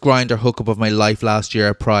 worst grinder hookup of my life last year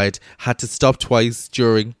at Pride. Had to stop twice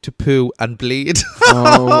during to poo and bleed.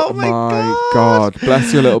 Oh my God.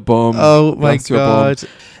 Bless your little bum. Oh my God.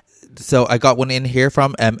 So I got one in here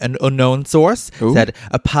from an unknown source. Ooh. Said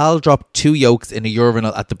a pal dropped 2 yolks in a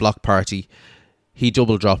urinal at the block party. He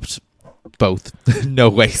double dropped. Both. No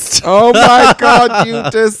waste. Oh my God, you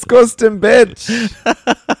disgusting bitch.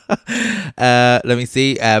 Let me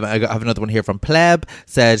see. I have another one here from Pleb.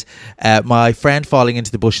 Said, my friend falling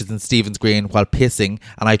into the bushes in Stephen's Green while pissing,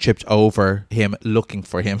 and I tripped over him looking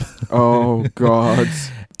for him. Oh God.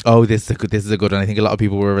 Oh, this is a good one. I think a lot of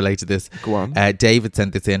people will relate to this. Go on. David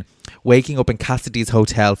sent this in. Waking up in Cassidy's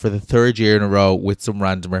hotel for the 3rd year in a row with some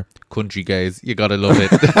randomer. Country guys, you gotta love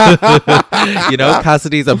it. You know,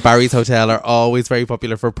 Cassidy's and Barry's Hotel are always very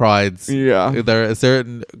popular for prides. Yeah. They're a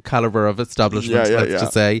certain caliber of establishment, let's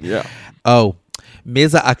just say. Yeah. Oh,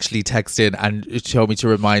 Miza actually texted in and showed me to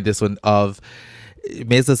remind this one of...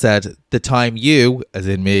 Miza said, the time you, as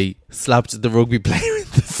in me, slapped the rugby player in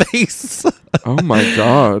the face. Oh my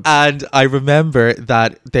God. And I remember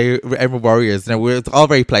that they were Emerald Warriors. Now, it's all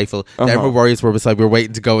very playful. The Emerald Warriors were beside, we were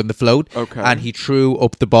waiting to go in the float. Okay. And he threw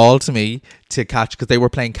up the ball to me to catch, because they were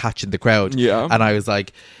playing catch in the crowd. Yeah. And I was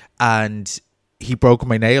like, and he broke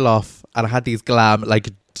my nail off. And I had these glam, like,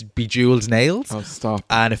 bejeweled nails. Oh, stop.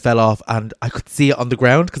 And it fell off. And I could see it on the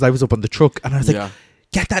ground because I was up on the truck. And I was like,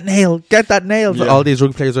 get that nail. So all these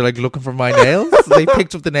rugby players are like looking for my nails. So they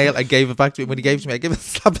picked up the nail and gave it back to me. When he gave it to me, I gave him a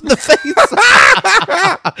slap in the face.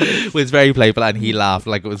 It was very playful and he laughed.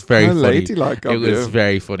 Like, it was very funny. It was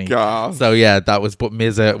very funny. God. So yeah, that was, but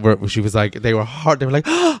Miza, she was like, they were hard. They were like,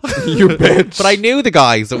 you bitch. But I knew the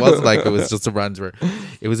guy, so it wasn't like it was just a randomer.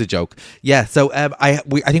 It was a joke. Yeah, so I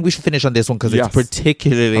think we should finish on this one because it's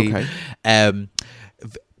particularly...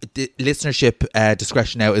 The listenership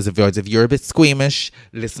discretion now is advised. If you're a bit squeamish,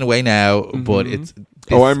 listen away now. But it's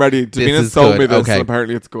I'm ready. Davina sold me this, and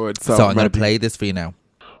apparently it's good. So I'm going to play this for you now.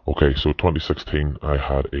 Okay, so 2016, I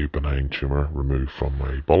had a benign tumour removed from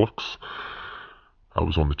my bollocks. I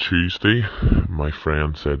was on the Tuesday. My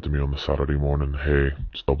friend said to me on the Saturday morning, "Hey,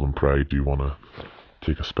 it's Dublin Pride. Do you want to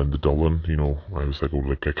take a spin to Dublin?" You know, I was like, "Oh,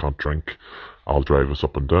 like I can't drink. I'll drive us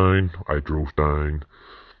up and down." I drove down.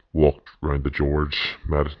 Walked around the George,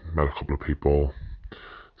 met a couple of people,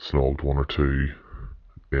 snogged one or two,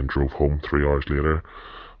 then drove home 3 hours later.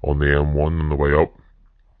 On the M1 on the way up,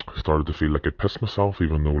 started to feel like I'd pissed myself,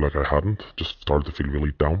 even though like I hadn't. Just started to feel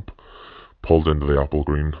really damp. Pulled into the Apple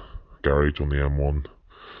Green garage on the M1,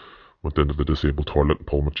 went into the disabled toilet and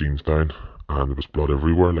pulled my jeans down, and there was blood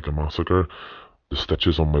everywhere like a massacre. The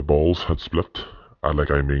stitches on my balls had split, I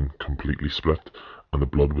mean completely split, and the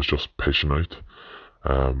blood was just pissing out.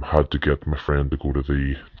 Had to get my friend to go to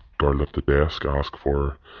the girl at the desk, ask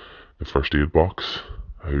for the first aid box,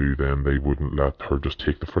 who then they wouldn't let her just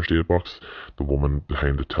take the first aid box. The woman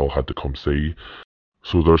behind the till had to come see.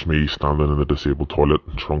 So there's me standing in the disabled toilet,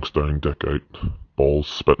 trunks down, dick out, balls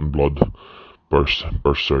spitting blood, burst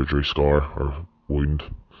surgery scar or wound,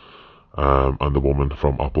 and the woman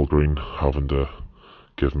from Apple Green having to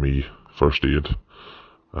give me first aid,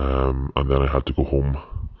 and then I had to go home.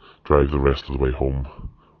 Drive the rest of the way home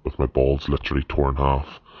with my balls literally torn in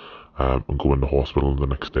half, and go into hospital the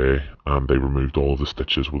next day, and they removed all of the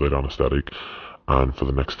stitches without anaesthetic, and for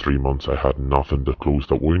the next 3 months I had nothing to close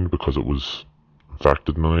that wound because it was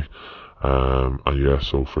infected now, and yeah,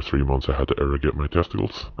 so for 3 months I had to irrigate my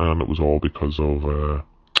testicles, and it was all because of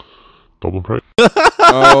Dublin Pride.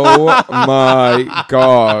 Oh my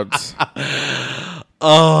God.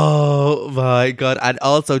 Oh my God. And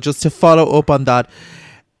also, just to follow up on that,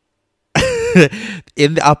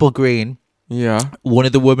 in the Apple Green, one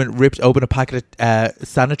of the women ripped open a packet of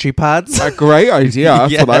sanitary pads. A great idea.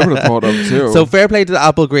 That's what I would have thought of too. So fair play to the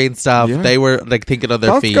Apple Green staff. They were like thinking on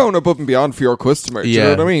their feet. That's going above and beyond for your customer. Do you know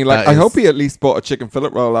what I mean? Like, I hope he at least bought a chicken fillet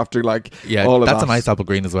roll after like all of that. That's a nice Apple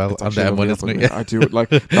Green as well on the M1, isn't it? I do it like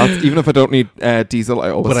that's, even if I don't need diesel, I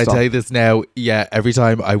always But I tell you this now, every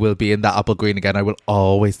time I will be in that Apple Green again, I will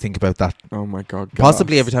always think about that. Oh my God.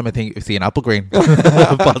 Possibly every time I see an Apple Green.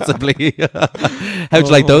 Possibly. How'd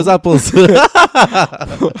you like those apples?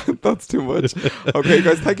 That's too much. Okay,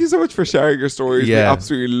 guys, thank you so much for sharing your stories. We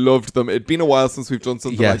absolutely loved them. It'd been a while since we've done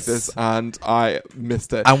something like this, and I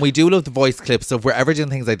missed it. And we do love the voice clips, so if we're ever doing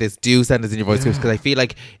things like this, do send us in your voice clips, because I feel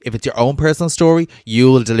like if it's your own personal story,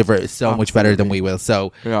 you will deliver it so much better than we will.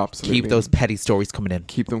 So keep those petty stories coming in.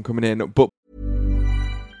 Keep them coming in. But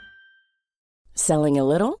selling a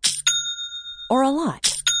little or a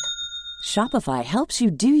lot? Shopify helps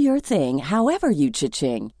you do your thing however you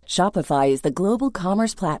cha-ching. Shopify is the global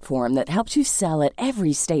commerce platform that helps you sell at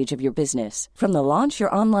every stage of your business. From the launch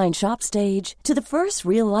your online shop stage to the first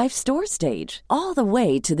real-life store stage, all the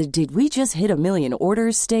way to the did we just hit a million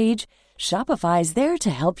orders stage. Shopify's there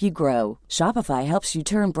to help you grow. Shopify helps you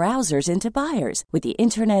turn browsers into buyers with the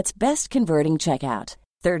internet's best converting checkout.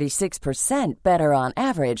 36% better on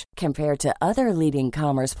average compared to other leading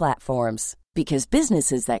commerce platforms. Because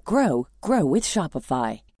businesses that grow with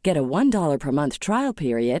Shopify. Get a $1 per month trial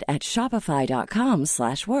period at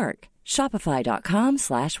shopify.com/work.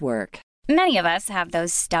 Shopify.com/work. Many of us have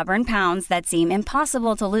those stubborn pounds that seem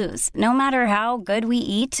impossible to lose, no matter how good we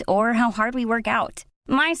eat or how hard we work out.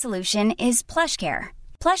 My solution is PlushCare.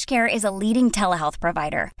 PlushCare is a leading telehealth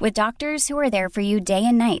provider with doctors who are there for you day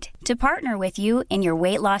and night to partner with you in your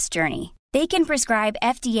weight loss journey. They can prescribe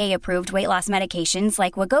FDA-approved weight loss medications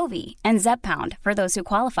like Wegovy and Zepbound for those who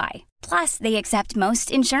qualify. Plus, they accept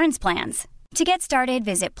most insurance plans. To get started,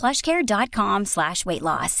 visit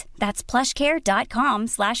plushcare.com/weightloss. That's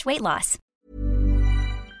plushcare.com/weightloss.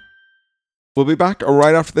 We'll be back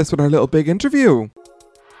right after this with our little big interview.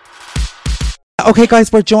 Okay,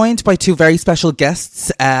 guys, we're joined by two very special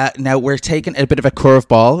guests. Now, we're taking a bit of a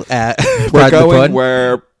curveball. We're going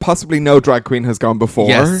where possibly no drag queen has gone before.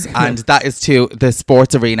 Yes, and that is to the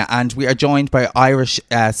sports arena. And we are joined by Irish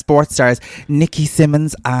sports stars Nikki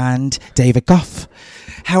Simmons and David Goff.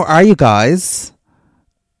 How are you guys?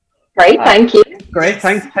 Great, thank you. Great,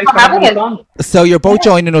 thanks for having us on. So you're both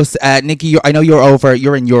joining us. Nikki, I know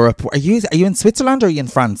you're in Europe. Are you in Switzerland or are you in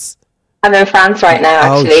France? I'm in France right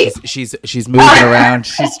now, actually. She's moving around.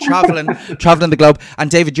 She's traveling the globe.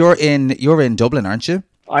 And David, you're in Dublin, aren't you?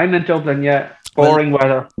 I'm in Dublin, yeah. Boring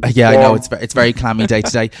weather. Yeah, I know it's very clammy day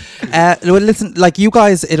to day. Well, listen, like you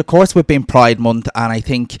guys, of course, we've been Pride Month, and I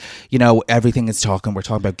think everything is talking. We're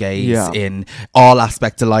talking about gays in all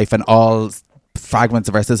aspects of life and all fragments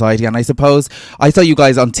of our society. And I suppose I saw you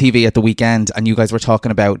guys on TV at the weekend, and you guys were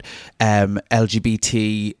talking about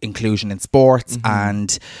LGBT inclusion in sports,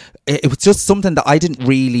 and it was just something that I didn't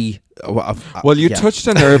really. Well, you touched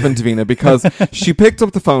on Irvin, Davina, because she picked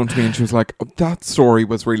up the phone to me and she was like, that story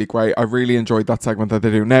was really great. I really enjoyed that segment that they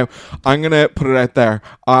do. Now, I'm going to put it out there.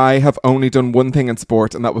 I have only done one thing in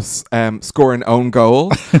sport, and that was score an own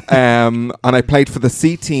goal. And I played for the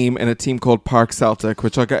C team in a team called Park Celtic,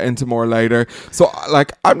 which I'll get into more later. So,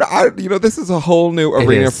 this is a whole new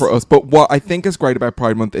arena for us. But what I think is great about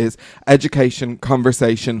Pride Month is education,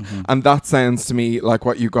 conversation. And that sounds to me like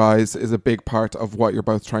what you guys is a big part of what you're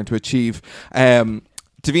both trying to achieve.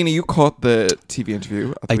 Davina, you caught the TV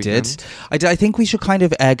interview at the weekend. I did. I think we should kind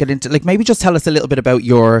of get into, maybe just tell us a little bit about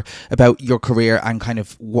your career and kind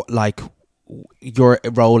of your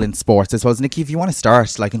role in sports. I suppose, Nikki, if you want to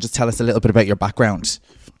start, and just tell us a little bit about your background.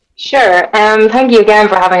 Sure. Thank you again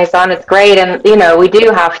for having us on. It's great. And, we do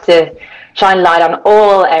have to shine light on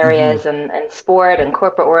all areas and sport and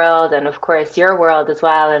corporate world, and of course your world as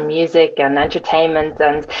well, and music and entertainment.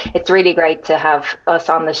 And it's really great to have us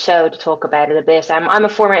on the show to talk about it a bit. I'm a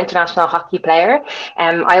former international hockey player.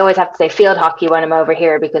 I always have to say field hockey when I'm over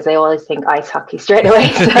here because I always think ice hockey straight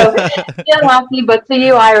away. So field hockey, but to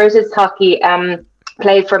you Irish, it's hockey.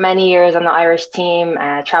 Played for many years on the Irish team,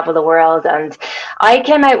 traveled the world, and I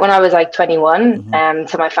came out when I was 21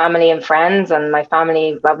 to my family and friends. And my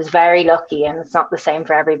family, I was very lucky, and it's not the same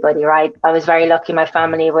for everybody, right? I was very lucky. My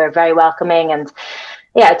family were very welcoming, and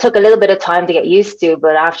it took a little bit of time to get used to,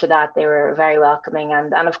 but after that they were very welcoming.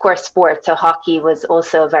 And of course sport, so hockey was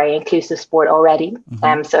also a very inclusive sport already.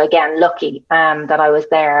 So again, lucky that I was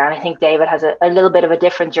there. And I think David has a little bit of a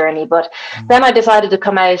different journey. But then I decided to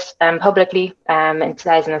come out publicly in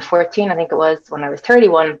 2014, I think it was, when I was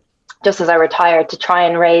 31, just as I retired, to try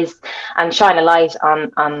and raise and shine a light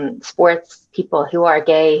on sports people who are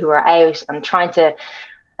gay, who are out, and trying to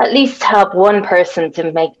at least help one person to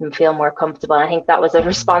make them feel more comfortable. I think that was a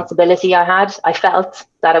responsibility I had. I felt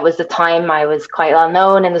that it was the time. I was quite well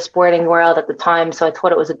known in the sporting world at the time, so I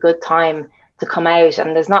thought it was a good time to come out.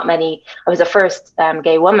 And there's not many. I was the first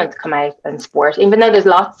gay woman to come out in sport, even though there's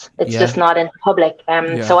lots. It's just not in public.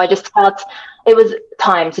 So I just felt it was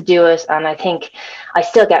time to do it. And I think I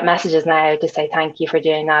still get messages now to say thank you for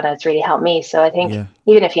doing that. It's really helped me. So I think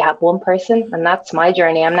even if you have one person, and that's my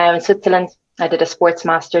journey. I'm now in Switzerland. I did a sports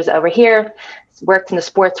master's over here, worked in the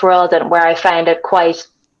sports world, and where I found it quite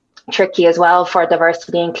tricky as well for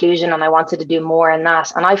diversity inclusion, and I wanted to do more in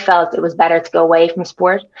that. And I felt it was better to go away from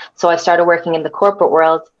sport. So I started working in the corporate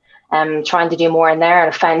world, trying to do more in there,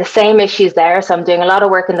 and I found the same issues there. So I'm doing a lot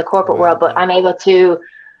of work in the corporate world, but I'm able to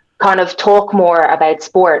kind of talk more about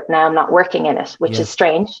sport now. I'm not working in it, which is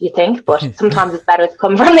strange, you think, but sometimes it's better to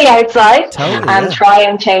come from the outside and try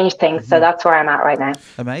and change things. So that's where I'm at right now.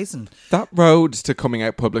 Amazing. That road to coming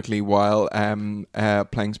out publicly while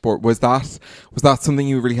playing sport, was that something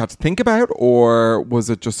you really had to think about, or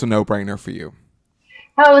was it just a no-brainer for you?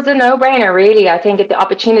 Oh, it was a no-brainer, really. I think the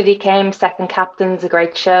opportunity came. Second Captain's a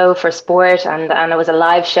great show for sport, and it was a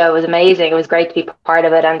live show. It was amazing. It was great to be part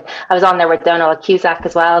of it, and I was on there with Donald Cusack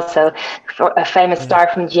as well, so a famous star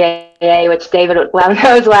from GAA, which David well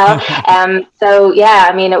knows well. So yeah,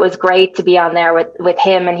 I mean, it was great to be on there with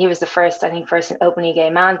him, and he was the first openly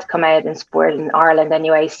gay man to come out in sport in Ireland,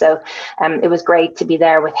 anyway. So it was great to be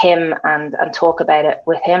there with him and talk about it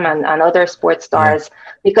with him and other sports stars,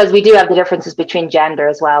 because we do have the differences between gender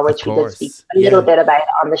as well, which we did speak a little bit about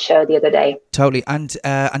on the show the other day. Totally. And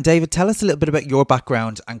David, tell us a little bit about your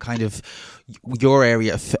background and kind of your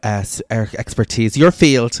area of expertise, your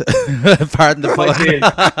field. Pardon the pun.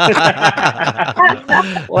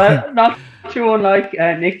 Well, not too unlike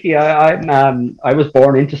Nikki. I was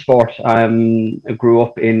born into sport. I grew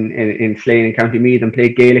up in Slane in County Meath and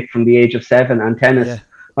played Gaelic from the age of 7 and tennis. Yeah.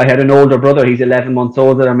 I had an older brother. He's 11 months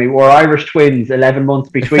older than me. We're Irish twins, 11 months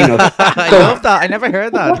between us. I love that. I never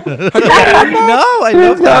heard that. No, I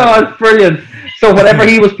love that. Oh, it's brilliant. So whatever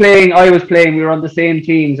he was playing, I was playing. We were on the same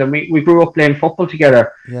teams, and we grew up playing football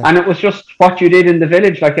together. Yeah. And it was just what you did in the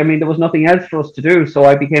village. Like, I mean, there was nothing else for us to do. So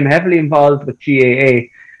I became heavily involved with GAA,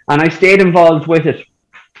 and I stayed involved with it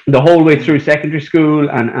the whole way through secondary school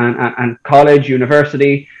and college,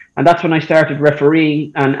 university. And that's when I started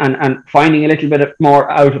refereeing and finding a little bit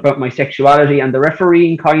more out about my sexuality. And the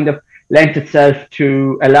refereeing kind of lent itself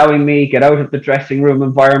to allowing me get out of the dressing room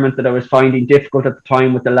environment that I was finding difficult at the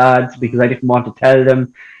time with the lads, because I didn't want to tell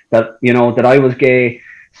them that, you know, that I was gay.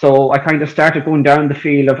 So I kind of started going down the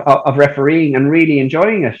field of refereeing and really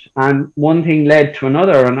enjoying it. And one thing led to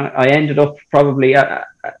another, and I ended up probably,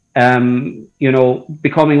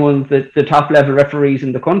 becoming one of the top level referees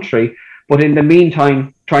in the country. But in the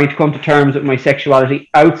meantime, trying to come to terms with my sexuality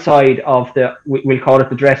outside of we'll call it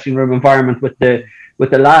the dressing room environment with the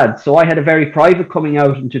lads. So I had a very private coming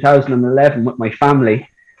out in 2011 with my family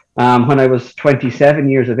when I was 27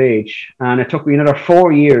 years of age. And it took me another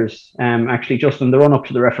 4 years, actually just in the run up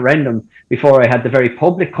to the referendum, before I had the very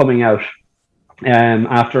public coming out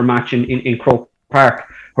after a match in Croke Park,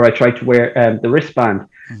 where I tried to wear the wristband.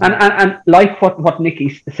 And like what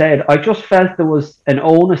Nikki said, I just felt there was an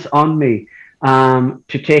onus on me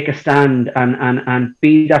to take a stand and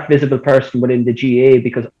be that visible person within the GAA,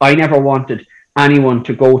 because I never wanted anyone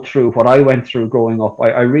to go through what I went through growing up.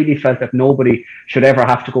 I really felt that nobody should ever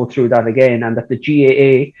have to go through that again, and that the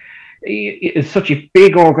GAA is such a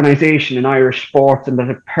big organisation in Irish sports, and that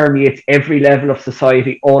it permeates every level of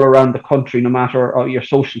society all around the country, no matter your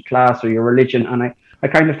social class or your religion. And I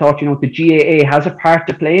kind of thought, the GAA has a part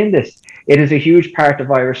to play in this. It is a huge part of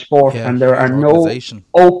Irish sport, and there are no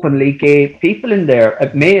openly gay people in there,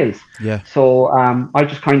 males. Yeah. So I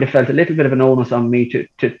just kind of felt a little bit of an onus on me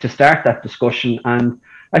to start that discussion, and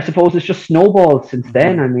I suppose it's just snowballed since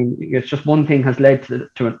then. I mean, it's just one thing has led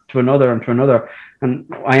to another and to another. And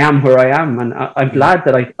I am where I am, and I'm glad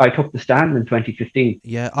that I took the stand in 2015.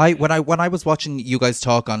 Yeah, when I was watching you guys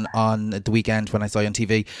talk on the weekend when I saw you on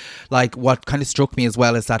TV, like what kind of struck me as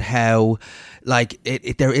well is that how like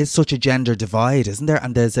there is such a gender divide, isn't there?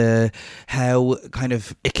 And there's how kind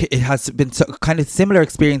of it has been kind of similar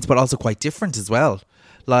experience, but also quite different as well.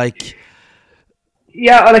 Like.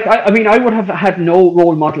 Yeah, like I mean, I would have had no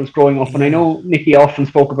role models growing up, and I know Nikki often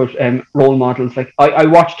spoke about role models. Like I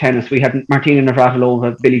watched tennis. We had Martina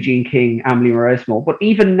Navratilova, Billie Jean King, Amelie Mauresmo. But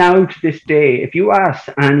even now to this day, if you ask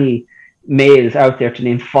any males out there to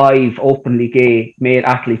name 5 openly gay male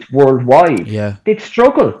athletes worldwide, they'd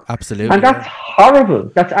struggle. Absolutely. And that's horrible.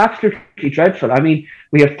 That's absolutely dreadful. I mean,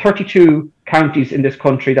 we have 32 counties in this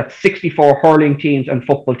country. That's 64 hurling teams and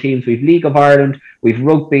football teams. We've League of Ireland, we've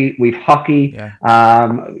rugby, we've hockey.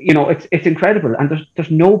 It's incredible. And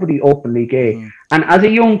there's nobody openly gay. And as a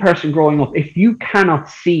young person growing up, if you cannot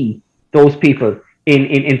see those people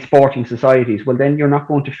in sporting societies, well, then you're not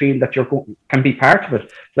going to feel that can be part of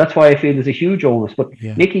it. That's why I feel there's a huge onus. But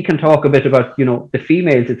Nikki can talk a bit about, the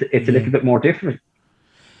females. It's a little bit more different.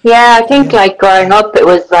 Yeah, I think like growing up, it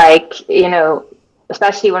was like,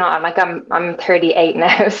 especially when I'm 38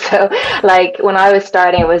 now, so like when I was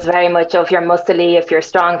starting, it was very much if you're muscly, if you're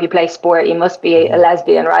strong, if you play sport, you must be a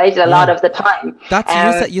lesbian, right? A lot of the time.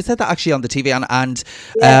 That's you said that actually on the TV, and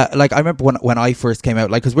like I remember when I first came out,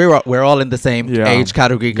 like because we're all in the same age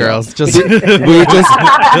category, girls. Just we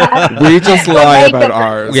just lie about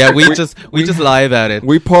ours. Yeah, we just lie about it.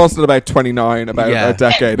 We posted about 29 about a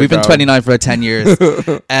decade. We've been 29 for 10 years.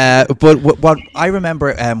 But what I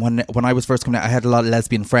remember when I was first coming out, I had a lot of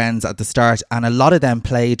lesbian friends at the start, and a lot of them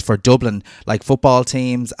played for Dublin, like football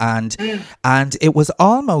teams, and it was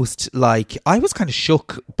almost like I was kind of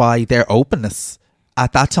shook by their openness.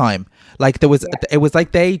 at that time. Like there was, it was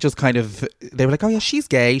like they just kind of, they were like, oh yeah, she's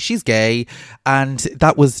gay, and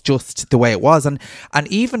that was just the way it was. And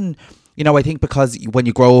even, you know, I think because when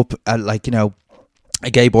you grow up, like, you know, a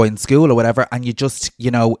gay boy in school or whatever, and you just, you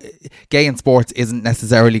know, gay in sports isn't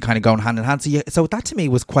necessarily kind of going hand in hand. So that to me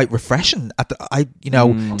was quite refreshing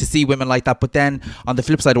to see women like that. But then on the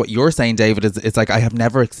flip side, what you're saying, David, is it's like I have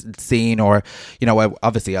never seen, or, you know,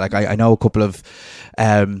 obviously, like I know a couple of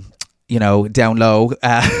you know, down low,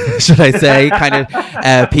 should I say, kind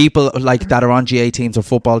of people like that are on GA teams or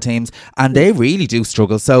football teams, and they really do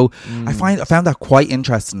struggle. So I found that quite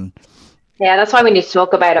interesting. Yeah, that's why we need to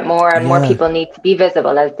talk about it more, and more people need to be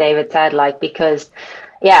visible, as David said, like, because,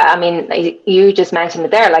 yeah, I mean, you just mentioned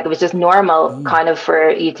it there, like it was just normal kind of for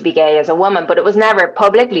you to be gay as a woman, but it was never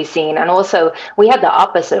publicly seen. And also we had the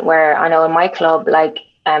opposite, where I know in my club, like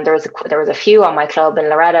there was a few on my club in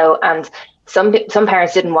Loreto, and some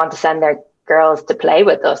parents didn't want to send their girls to play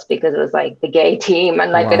with us because it was like the gay team,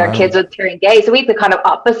 and like their kids would turn gay. So we had the kind of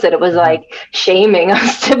opposite. It was like shaming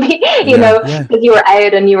us to be, you know, because you were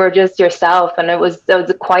out and you were just yourself, and it was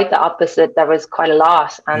quite the opposite. There was quite a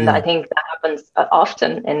lot, and I think that happens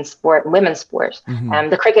often in sport, women's sport.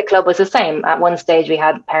 The cricket club was the same. At one stage, we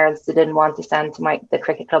had parents that didn't want to send to the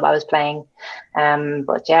cricket club I was playing,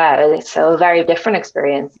 but yeah, it's a very different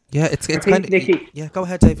experience. Yeah, it's kind of. Nikki, yeah, go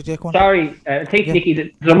ahead, David. Yeah, go on. Sorry, I think Nikki,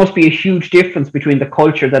 that there must be a huge difference between the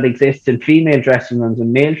culture that exists in female dressing rooms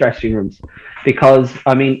and male dressing rooms, because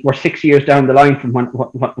I mean, we're 6 years down the line from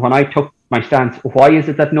when I took my stance. Why is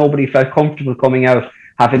it that nobody felt comfortable coming out,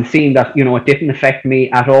 having seen that, you know, it didn't affect me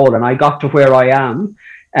at all, and I got to where I am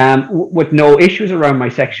with no issues around my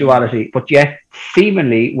sexuality, but yet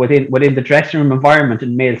seemingly within the dressing room environment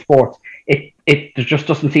in male sports, it there just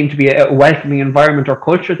doesn't seem to be a welcoming environment or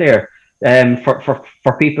culture there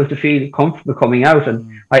for people to feel comfortable coming out.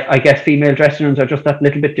 And I guess female dressing rooms are just that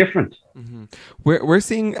little bit different. We're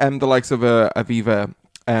seeing the likes of Aviva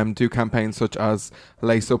do campaigns such as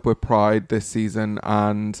Lace Up with Pride this season,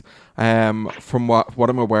 and from what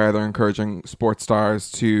I'm aware, they're encouraging sports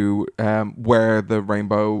stars to wear the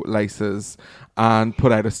rainbow laces and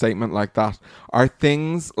put out a statement like that. Are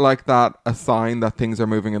things like that a sign that things are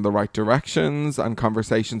moving in the right directions and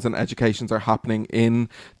conversations and educations are happening in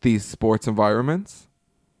these sports environments?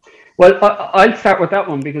 Well, I'll start with that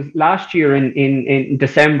one, because last year in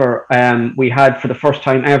December, we had, for the first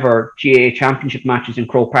time ever, GAA championship matches in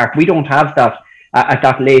Croke Park. We don't have that at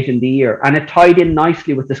that late in the year. And it tied in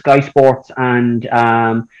nicely with the Sky Sports and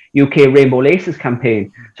UK Rainbow Laces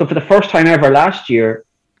campaign. So for the first time ever last year,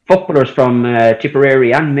 footballers from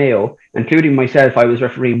Tipperary and Mayo, including myself, I was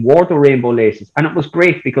refereeing, wore the rainbow laces. And it was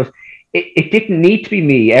great because it didn't need to be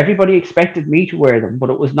me. Everybody expected me to wear them, but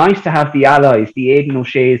it was nice to have the allies, the Aidan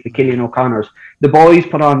O'Shea's, the Killian O'Connors, the boys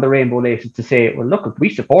put on the rainbow laces to say, well, look, we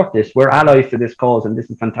support this. We're allies to this cause, and this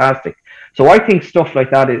is fantastic. So I think stuff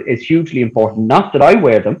like that is hugely important. Not that I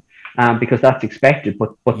wear them, because that's expected,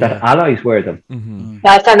 but that allies wear them.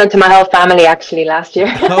 Yeah, I sent them to my whole family actually last year.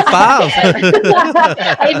 Oh, fab!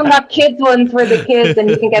 I even got kids ones for the kids, and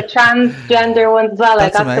you can get transgender ones as well.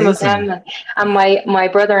 That's I got amazing. some of them. And my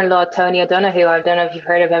brother-in-law, Tony O'Donoghue, I don't know if you've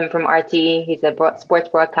heard of him from RTE. He's a sports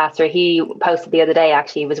broadcaster. He posted the other day,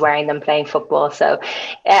 actually, he was wearing them playing football. So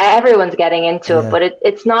everyone's getting into it, but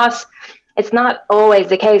it's not always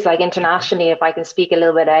the case. Like internationally, if I can speak a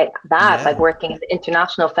little bit about that, like working at the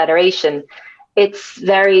International Federation, it's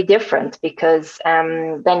very different, because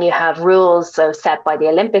then you have rules set by the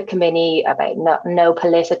Olympic Committee about no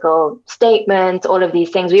political statements, all of these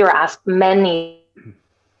things. We were asked many.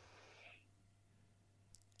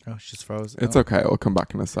 Oh, she's frozen. It's okay. I'll come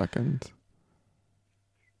back in a second.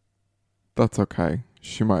 That's okay.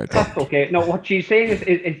 She might. That's okay. No, what she's saying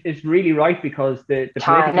is really right, because the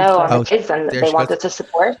I know, and they wanted to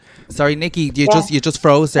support. Sorry, Nikki, you just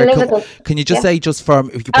froze there. Can you just say, just from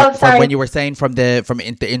when you were saying from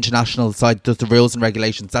the international side, just the rules and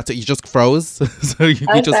regulations? That's what you just froze. So you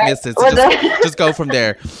just missed it. So just go from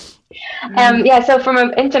there. So from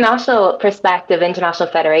an international perspective, international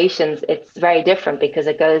federations, it's very different, because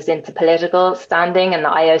it goes into political standing, and the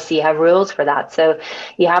IOC have rules for that. So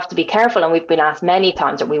you have to be careful. And we've been asked many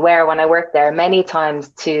times, or when I worked there, many times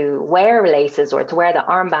to wear laces or to wear the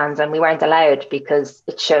armbands, and we weren't allowed because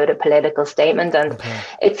it showed a political statement. And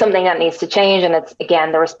it's something that needs to change. And it's,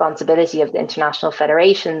 again, the responsibility of the international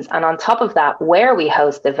federations. And on top of that, where we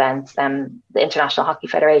host events, the International Hockey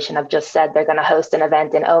Federation have just said they're going to host an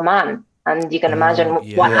event in Oman. And you can imagine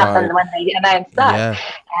what happened when they announced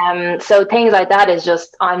that. So things like that is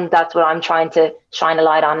just, that's what I'm trying to shine a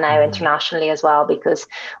light on now internationally as well, because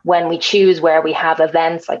when we choose where we have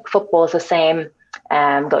events, like football is the same,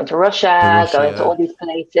 going to Russia, going to all these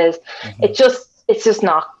places. It's just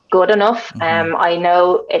not good enough. I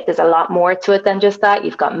know there's a lot more to it than just that.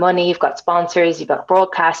 You've got money, you've got sponsors, you've got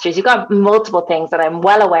broadcasters, you've got multiple things that I'm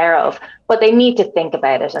well aware of, but they need to think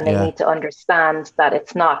about it and they need to understand that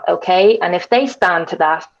it's not okay. And if they stand to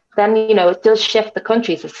that, then, it does shift the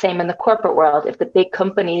countries. The same in the corporate world. If the big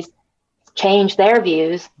companies change their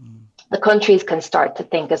views, the countries can start to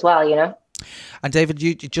think as well, And David,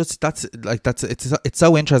 it's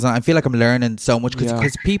so interesting. I feel like I'm learning so much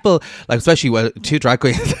because people, like especially two drag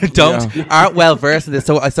queens, aren't well versed in this.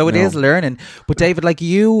 So it is learning. But David, like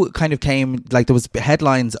you kind of came, like there was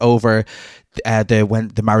headlines over when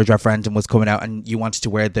the marriage referendum was coming out, and you wanted to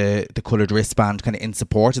wear the coloured wristband, kind of in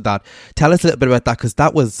support of that. Tell us a little bit about that, because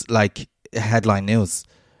that was like headline news.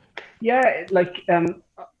 Yeah,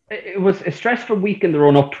 it was a stressful week in the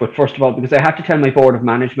run up to it, first of all, because I had to tell my board of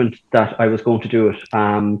management that I was going to do it.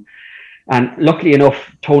 And luckily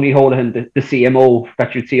enough, Tony Holohan, the CMO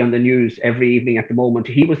that you'd see on the news every evening at the moment,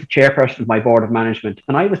 he was the chairperson of my board of management.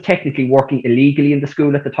 And I was technically working illegally in the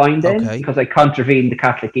school at the time then, because I contravened the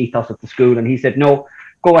Catholic ethos of the school. And he said, no,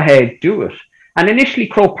 go ahead, do it. And initially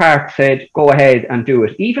Croke Park said, go ahead and do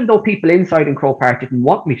it. Even though people inside in Croke Park didn't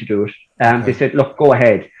want me to do it, they said, look, go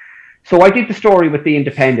ahead. So I did the story with The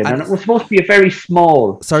Independent, and it was supposed to be a very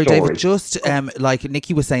small story. David, just like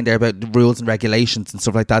Nikki was saying there about the rules and regulations and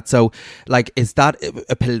stuff like that. So, like, is that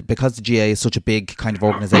because the GAA is such a big kind of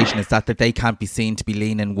organisation, is that they can't be seen to be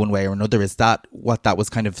leaning one way or another? Is that what that was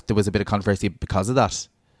kind of, there was a bit of controversy because of that?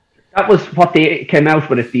 That was what they came out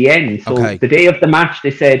with at the end. So the day of the match, they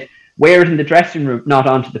said, wear it in the dressing room, not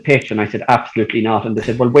onto the pitch. And I said, absolutely not. And they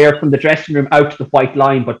said, well, wear it from the dressing room out to the white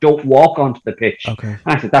line, but don't walk onto the pitch. And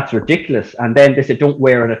I said, that's ridiculous. And then they said, don't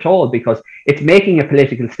wear it at all, because it's making a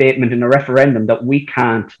political statement in a referendum that we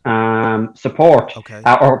can't support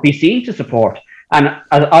or be seen to support. And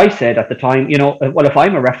as I said at the time, well, if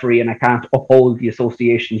I'm a referee and I can't uphold the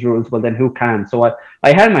association's rules, well, then who can? So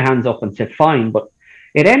I held my hands up and said, fine. But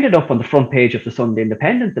it ended up on the front page of the Sunday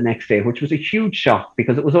Independent the next day, which was a huge shock,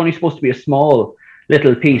 because it was only supposed to be a small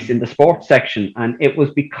little piece in the sports section. And it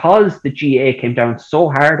was because the GAA came down so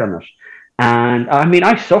hard on it. And I mean,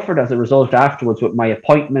 I suffered as a result afterwards with my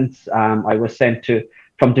appointments. I was sent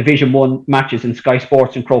from Division 1 matches in Sky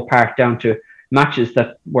Sports in Croke Park down to matches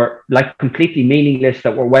that were like completely meaningless,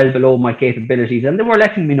 that were well below my capabilities. And they were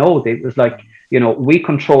letting me know, it was like, we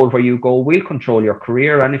control where you go, we'll control your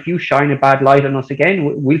career, and if you shine a bad light on us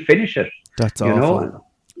again, we'll finish it. That's awful.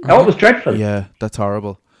 Oh, it was dreadful. Yeah, that's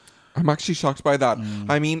horrible. I'm actually shocked by that.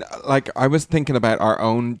 I mean, like, I was thinking about our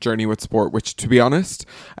own journey with sport, which, to be honest,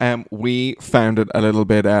 we found it a little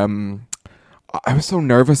bit... I was so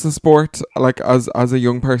nervous in sport, like, as a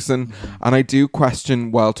young person, and I do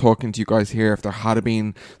question, while talking to you guys here, if there had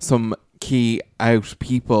been some key out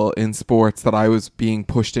people in sports that I was being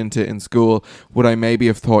pushed into in school, would I maybe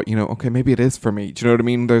have thought, okay, maybe it is for me. Do you know what I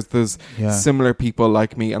mean? There's similar people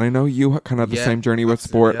like me, and I know you kind of had the same journey with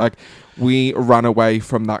sport. Like, we ran away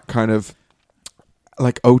from that kind of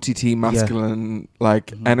like OTT masculine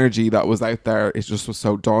energy that was out there. It just was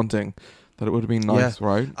so daunting that it would have been nice,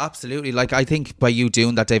 right? Absolutely. Like, I think by you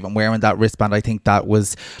doing that, Dave, and wearing that wristband, I think that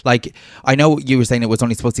was, like, I know you were saying it was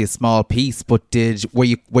only supposed to be a small piece, but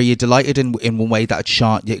were you delighted in one way that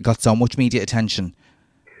it got so much media attention?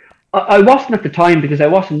 I wasn't at the time, because I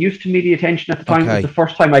wasn't used to media attention at the time. It was the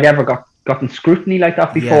first time I'd ever gotten scrutiny like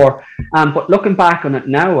that before. But looking back on it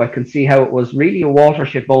now, I can see how it was really a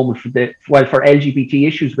watershed moment for LGBT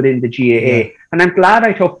issues within the GAA. And I'm glad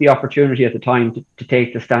I took the opportunity at the time to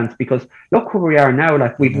take the stance, because look where we are now.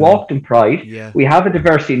 Like, we've walked in pride. We have a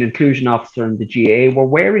diversity and inclusion officer in the GAA. We're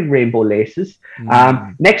wearing rainbow laces.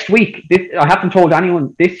 Next week, I haven't told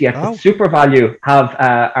anyone this yet, but SuperValu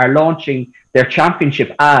are launching their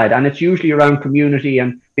championship ad, and it's usually around community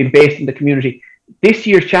and being based in the community. This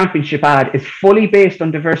year's championship ad is fully based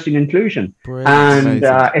on diversity and inclusion. And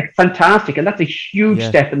it's fantastic, and that's a huge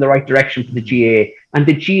step in the right direction for the GAA, and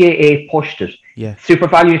the GAA pushed it.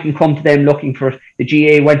 SuperValu didn't come to them looking for it. The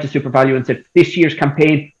GAA went to SuperValu and said, this year's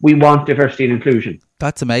campaign, we want diversity and inclusion.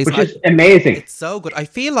 That's amazing. Which is amazing. It's so good. I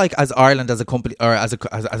feel like as Ireland, as a company, or as a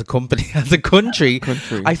country,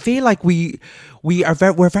 I feel like we're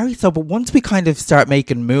very slow, but once we kind of start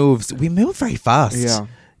making moves, we move very fast. Yeah.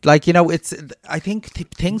 Like, I think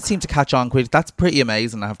things seem to catch on quick. That's pretty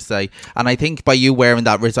amazing, I have to say. And I think by you wearing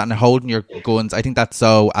that wristband and holding your guns, I think that's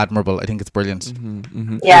so admirable. I think it's brilliant.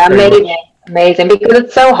 Yeah, amazing. Amazing, because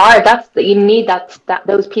it's so hard. You need that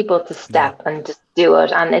those people to step and just do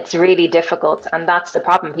it, and it's really difficult. And that's the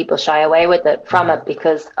problem. People shy away from it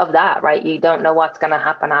because of that, right? You don't know what's going to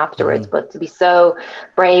happen afterwards. But to be so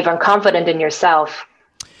brave and confident in yourself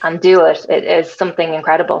and do it is something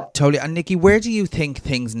incredible. Totally. And Nikki, where do you think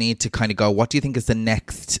things need to kind of go? What do you think is the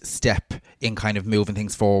next step in kind of moving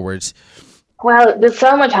things forward? Well, there's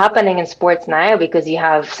so much happening in sports now because you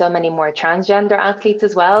have so many more transgender athletes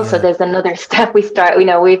as well. Yeah. So there's another step we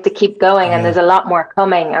have to keep going, and there's a lot more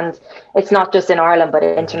coming. And it's not just in Ireland, but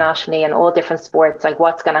internationally in all different sports, like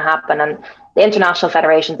what's going to happen. And the international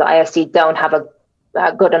federations, the IOC, don't have a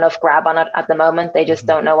good enough grab on it at the moment. They just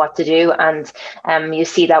don't know what to do. And you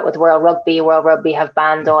see that with World Rugby. World Rugby have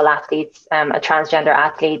banned all athletes, transgender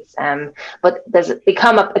athletes. But there's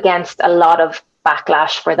come up against a lot of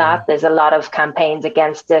backlash for that. There's a lot of campaigns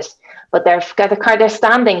against it, but they're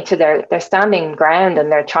standing to their standing ground,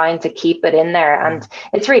 and they're trying to keep it in there. And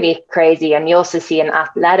it's really crazy. And you also see in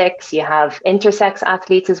athletics, you have intersex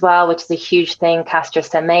athletes as well, which is a huge thing. Caster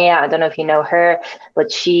Semenya, I don't know if you know her,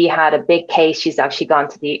 but she had a big case. She's actually gone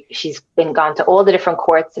to all the different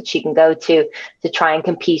courts that she can go to try and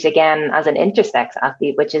compete again as an intersex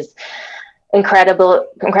athlete, which is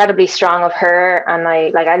incredibly strong of her. And I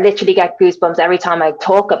literally get goosebumps every time I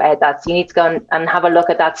talk about that. So you need to go and have a look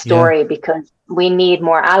at that story, because we need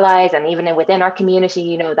more allies. And even within our community,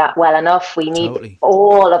 you know that well enough, we need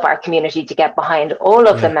all of our community to get behind all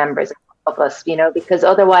of the members of us, because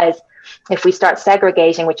otherwise, if we start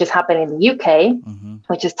segregating, which is happening in the UK,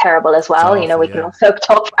 which is terrible as well, we can also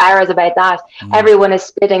talk for hours about that. Everyone is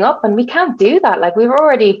splitting up, and we can't do that. Like, we're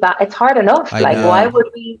already it's hard enough. Why would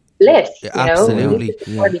we split? Absolutely. We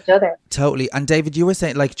support each other. Totally. And David, you were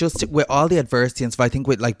saying, like, just with all the adversity and stuff, I think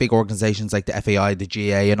with like big organizations like the FAI, the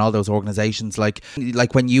GA, and all those organizations, like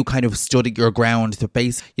when you kind of stood your ground, the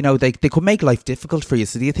base, they could make life difficult for you.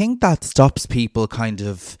 So do you think that stops people kind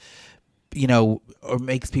of, or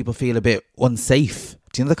makes people feel a bit unsafe?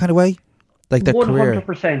 Do you know that kind of way? Like their 100%.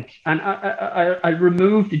 Career? And I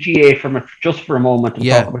remove the GA from it just for a moment and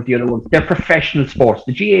talk about the other ones. They're professional sports.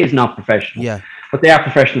 The GA is not professional, but they are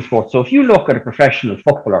professional sports. So if you look at a professional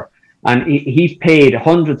footballer, and he's paid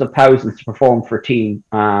hundreds of thousands to perform for a team,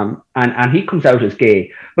 and he comes out as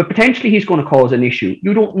gay, but potentially he's going to cause an issue.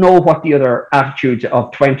 You don't know what the other attitudes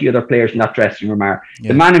of 20 other players in that dressing room are.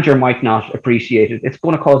 The manager might not appreciate it. It's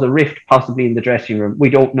going to cause a rift possibly in the dressing room. We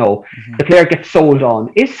don't know. The player gets sold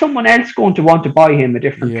on. Is someone else going to want to buy him a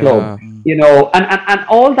different club? And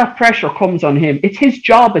all that pressure comes on him. It's his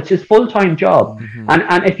job. It's his full-time job.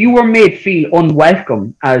 And if you were made feel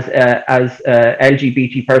unwelcome as a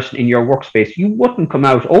LGBT person in your workspace, you wouldn't come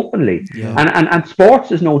out openly. And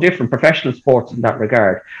sports is no different, professional sports in that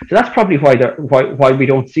regard. So that's probably why we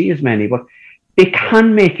don't see as many. But they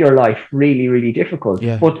can make your life really, really difficult.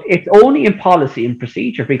 But it's only in policy and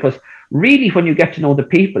procedure, because really when you get to know the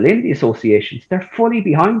people in the associations, they're fully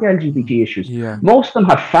behind the LGBT issues. Most of them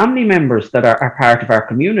have family members that are part of our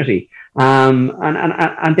community,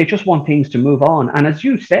 and they just want things to move on. And as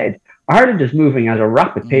you said, Ireland is moving at a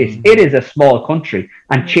rapid pace. It is a small country,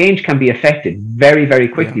 and change can be affected very, very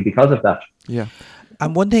quickly because of that.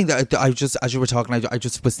 And one thing that I just, as you were talking, I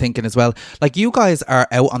just was thinking as well, like, you guys are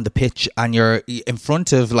out on the pitch and you're in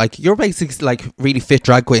front of, like, you're basically like really fit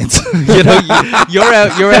drag queens. You're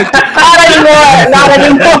out. Not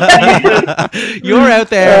anymore. You're out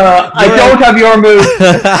there. I don't have your move.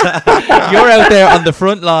 You're out there on the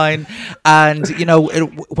front line, and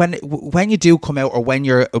when you do come out, or when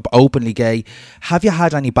you're openly gay, have you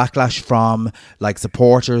had any backlash from like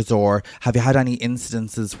supporters, or have you had any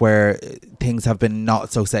incidences where things have been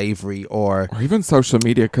not so savoury, or even social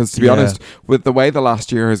media? Because to be honest, with the way the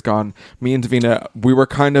last year has gone, me and Davina, we were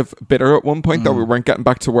kind of bitter at one point that we weren't getting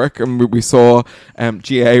back to work, and we saw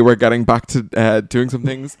GA were getting back to doing some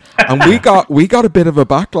things, and we got a bit of a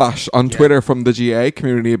backlash on Twitter from the GA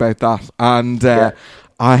community about that, and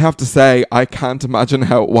I have to say, I can't imagine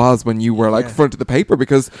how it was when you were like front of the paper,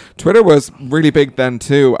 because Twitter was really big then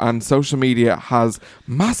too, and social media has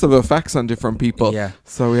massive effects on different people.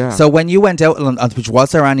 So when you went out on the pitch,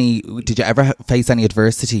 did you ever face any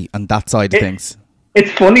adversity on that side of things?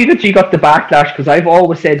 It's funny that you got the backlash, because I've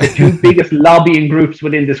always said the two biggest lobbying groups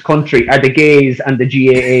within this country are the gays and the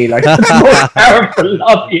GAA. Like, that's the most powerful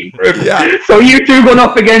lobbying group. So you two going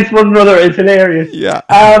up against one another is hilarious.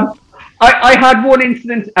 I had one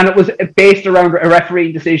incident, and it was based around a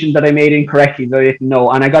refereeing decision that I made incorrectly that I didn't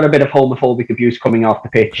know, and I got a bit of homophobic abuse coming off the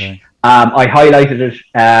pitch. I highlighted it,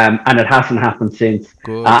 and it hasn't happened since.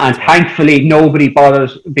 And thankfully, nobody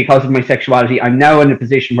bothers because of my sexuality. I'm now in a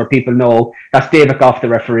position where people know that's David Goff, the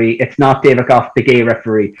referee. It's not David Goff, the gay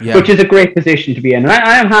referee, which is a great position to be in. And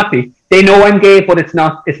I am happy. They know I'm gay, but it's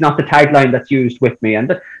not the tagline that's used with me.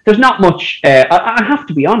 And there's not much. I have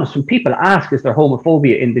to be honest. When people ask, "Is there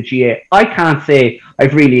homophobia in the GA?" I can't say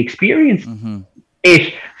I've really experienced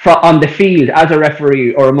it on the field as a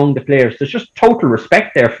referee or among the players. There's just total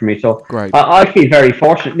respect there for me. So I feel very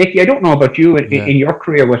fortunate. Nikki, I don't know about you in your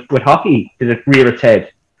career with hockey. Did it rear its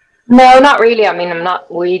head? No, not really. I mean,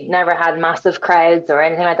 we never had massive crowds or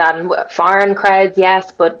anything like that. And foreign crowds,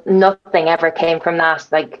 yes, but nothing ever came from that.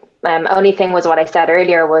 Like, only thing was what I said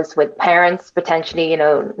earlier was with parents potentially,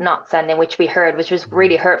 not sending, which we heard, which was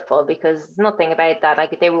really hurtful because nothing about that.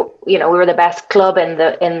 Like they were, we were the best club in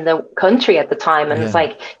the country at the time, and it's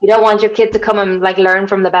like you don't want your kid to come and like learn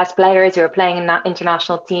from the best players who are playing in that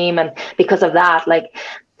international team, and because of that, like,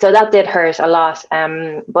 so that did hurt a lot.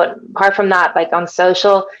 But apart from that, like on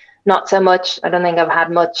social, not so much. I don't think I've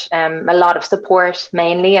had much, a lot of support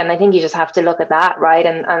mainly, and I think you just have to look at that, right?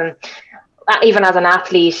 And even as an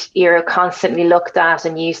athlete, you're constantly looked at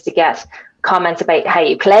and used to get comments about how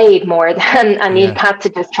you played more than, and you had to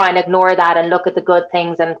just try and ignore that and look at the good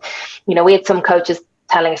things. And, we had some coaches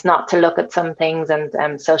telling us not to look at some things,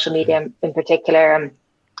 and social media in particular.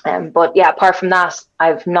 But yeah, apart from that,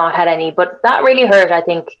 I've not had any, but that really hurt, I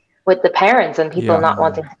think, with the parents and people not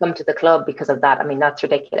wanting to come to the club because of that. I mean, that's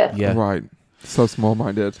ridiculous. Yeah. Right. So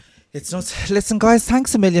small-minded. It's not. Listen, guys,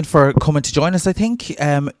 thanks a million for coming to join us. I think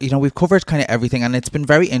we've covered kind of everything, and it's been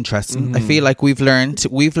very interesting. I feel like we've learned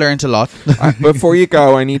a lot. Before you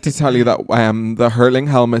go, I need to tell you that the hurling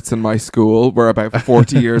helmets in my school were about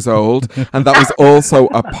 40 years old, and that was also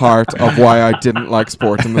a part of why I didn't like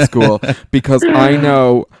sport in the school, because I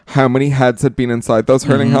know how many heads had been inside those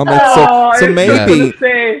hurling helmets. So maybe,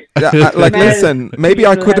 listen, maybe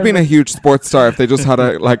I could have been a huge sports star if they just had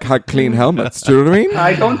had clean helmets. Do you know what I mean?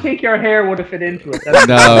 I don't think your hair would have fit into it.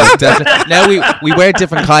 No, definitely. Now we wear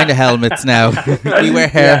different kind of helmets now. We wear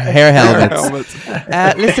hair helmets.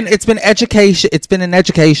 Listen, it's been education. It's been an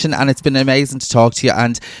education, and it's been amazing to talk to you.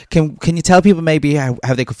 And can you tell people maybe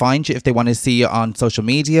how they could find you if they want to see you on social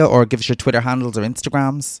media, or give us your Twitter handles or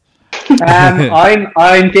Instagrams?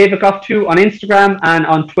 I'm David Goff 2 on Instagram, and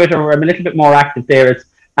on Twitter where I'm a little bit more active there. It's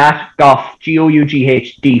at Goff,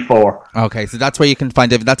 GOUGHD4. Okay, so that's where you can find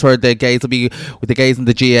David. That's where the gays will be, with the gays and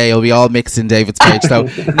the GA will be all mixed in David's page. So,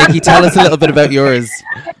 Nikki, tell us a little bit about yours.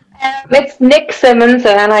 It's Nick Simmons,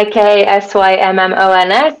 so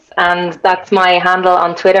NIKSYMMONS, and that's my handle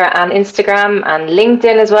on Twitter and Instagram and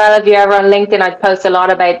LinkedIn as well. If you're ever on LinkedIn, I post a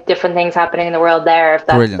lot about different things happening in the world there, if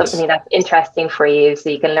that's something that's interesting for you, so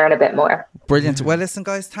you can learn a bit more. Brilliant. Well, listen,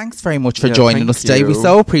 guys, thanks very much for joining us today. We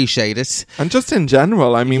so appreciate it. And just in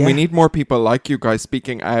general, I mean, we need more people like you guys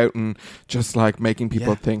speaking out and just like making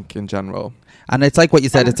people think in general. And it's like what you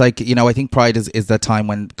said, it's like, I think Pride is the time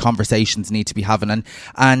when conversations need to be having,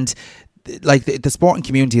 and like the sporting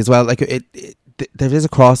community as well, like there is a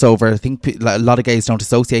crossover. I think a lot of gays don't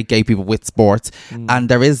associate gay people with sports, and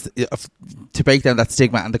there is, to break down that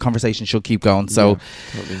stigma, and the conversation should keep going. So,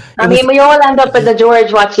 totally. I mean, we all end up at the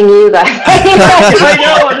George watching you guys. I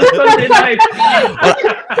know, on a Sunday night.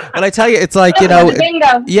 Well, I tell you, it's like,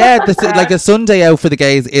 like a Sunday out for the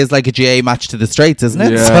gays is like a GA match to the straights, isn't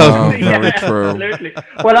it? Yeah, very true. Absolutely.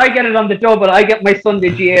 Well, I get it on the double. I get my Sunday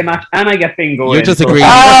GA match and I get bingo. You're just a greedy.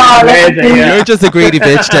 You're just a greedy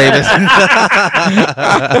bitch, David.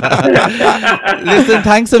 Listen,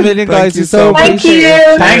 thanks a million, guys. You so Thank you.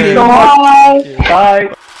 Thanks so much.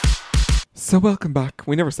 Bye. So welcome back.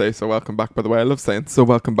 We never say so welcome back, by the way. I love saying so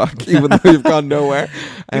welcome back, even though you've gone nowhere.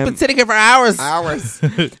 You've been sitting here for hours.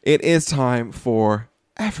 It is time for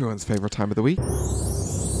everyone's favourite time of the week.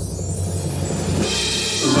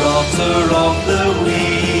 Rotter of the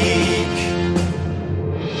week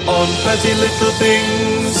on Petty Little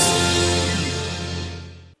Things.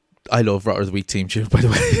 I love Rotter of the Week team tune, by the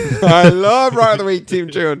way. I love Rotter of the Week team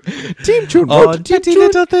tune. Team tune. Petty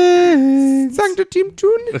Little Things. Sang the team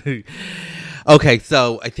tune. Okay,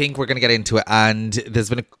 so I think we're going to get into it, and there's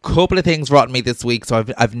been a couple of things rotten me this week, so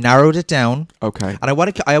I've narrowed it down. Okay. And I'm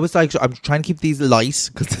trying to keep these light,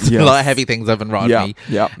 because there's a lot of heavy things that have been rotten me.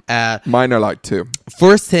 Yeah. Mine are light too.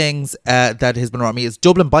 First things that has been rotten me is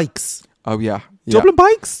Dublin Bikes. Oh yeah. Dublin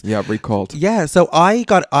Bikes? Yeah, recalled. Yeah, so I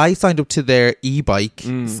signed up to their e-bike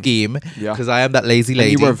scheme because I am that lazy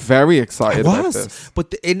lady. And you were very excited about this.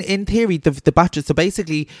 But in theory, the battery, so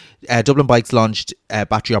basically Dublin Bikes launched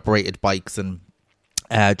battery operated bikes, and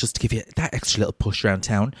just to give you that extra little push around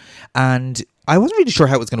town. And I wasn't really sure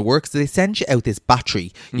how it was going to work. So they send you out this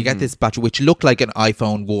battery. You get this battery, which looked like an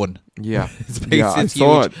iPhone 1. Yeah. Yeah, I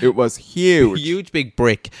saw it. It was huge. Huge big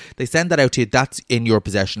brick. They send that out to you. That's in your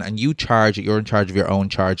possession, and you charge it. You're in charge of your own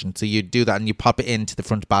charging. So you do that, and you pop it into the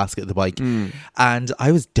front basket of the bike. And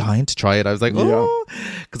I was dying to try it. I was like, oh,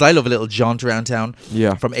 because I love a little jaunt around town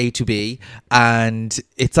from A to B. And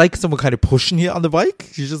it's like someone kind of pushing you on the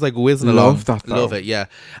bike. You're just like whizzing along. Love that, though. Love it, yeah.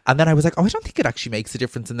 And then I was like, oh, I don't think it actually makes a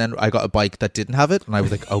difference. And then I got a bike that didn't have it, and I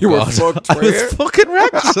was like, oh You were god, fucked, I were you? was fucking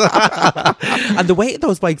wrecked. And the weight of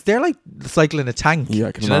those bikes, they're like cycling a tank. Yeah,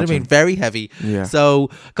 I can Do you know what I mean? imagine. Very heavy. Yeah. So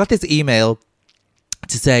got this email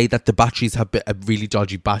to say that the batteries have a really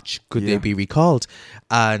dodgy batch. Could they be recalled?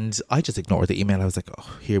 And I just ignored the email. I was like,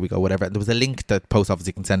 oh, here we go, whatever. And there was a link that post office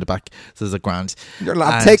you can send it back. So there's a grand. You're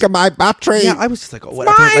not taking my battery. Yeah, I was just like, oh,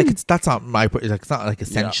 whatever. Like that's not my, like, it's not like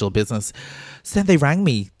essential business. So then they rang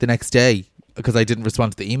me the next day because I didn't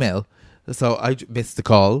respond to the email. So I missed the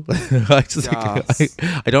call. I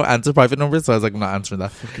don't answer private numbers, so I was like, I'm not answering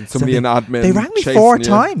that. Somebody in admin. They rang me 4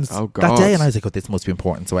 times that day, and I was like, oh, this must be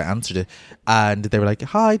important. So I answered it, and they were like,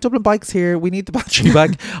 hi, Dublin Bikes here. We need the battery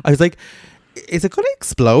back. I was like, is it going to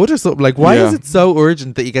explode or something? Like, why is it so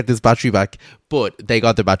urgent that you get this battery back? But they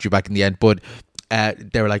got the battery back in the end. But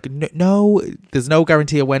they were like, no, there's no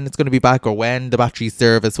guarantee of when it's going to be back or when the battery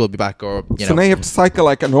service will be back, or you know. So now you have to cycle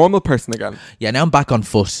like a normal person again. Yeah, now I'm back on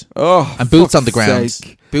foot. Oh, and boots on the fuck's ground.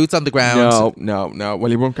 sake. Boots on the ground. No.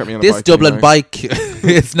 Well, you won't get me on a this bike. Dublin anyway. bike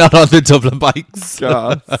is not on the Dublin bikes.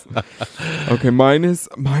 God. Okay, mine is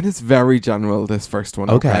very general. This first one.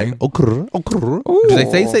 Okay. Do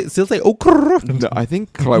they still say okr? No, I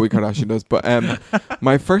think Khloe Kardashian does. But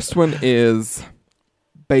my first one is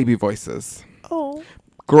baby voices.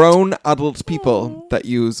 Grown adult people that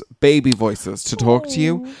use baby voices to talk to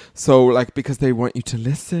you. So like because they want you to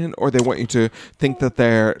listen, or they want you to think that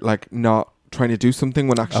they're like not trying to do something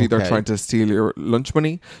when actually they're trying to steal your lunch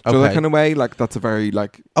money. So that kind of way, like that's a very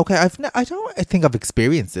like. Okay, I think I've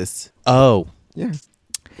experienced this. Oh, yeah.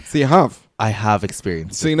 So you have. I have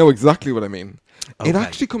experienced. So you know exactly what I mean. Okay. It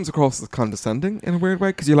actually comes across as condescending in a weird way,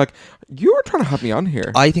 because you're like, you're trying to have me on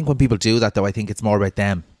here. I think when people do that, though, I think it's more about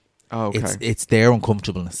them. Oh, okay. It's their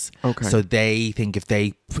uncomfortableness. Okay. So they think if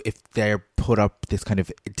they're put up this kind of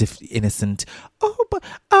innocent, oh, but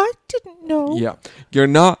I didn't know. Yeah. You're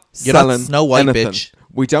not selling Snow White, anything. bitch.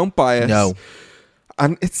 We don't buy it. No.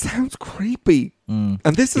 And it sounds creepy. And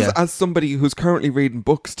this is as somebody who's currently reading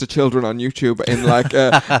books to children on YouTube in like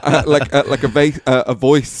a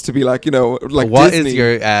voice to be like, you know, like what Disney. is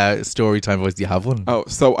your story time voice? Do you have one? Oh,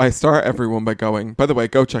 so I start everyone by going, by the way,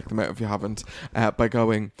 go check them out if you haven't, by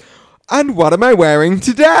going, and what am I wearing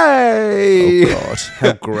today? Oh God,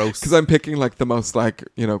 how gross. Because I'm picking like the most like,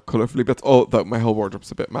 you know, colourfully, but my whole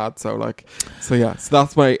wardrobe's a bit mad. So like, so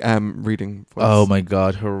that's my reading voice. Oh my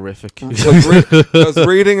God, horrific. Because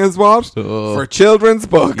reading is what? For children's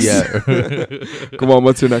books. Yeah. Come on,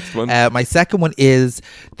 what's your next one? My second one is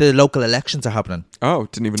the local elections are happening. Oh,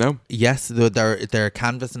 didn't even know. Yes, they're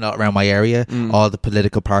canvassing all around my area, all the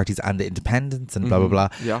political parties and the independents and blah, blah, blah.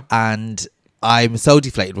 Yeah. And I'm so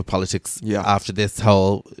deflated with politics after this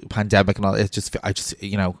whole pandemic and all. I just,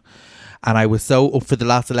 you know, and I was so up for the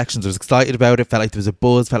last elections. I was excited about it. Felt like there was a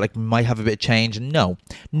buzz. Felt like we might have a bit of change. And no,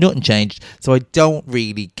 nothing changed. So I don't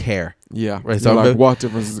really care. Yeah. Right. So like, what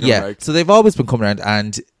difference is it going to make? So they've always been coming around,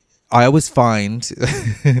 and I always find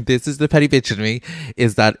this is the petty bitch in me,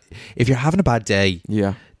 is that if you're having a bad day,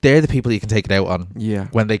 they're the people you can take it out on. Yeah.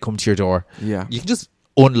 When they come to your door. Yeah. You can just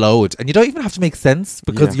unload, and you don't even have to make sense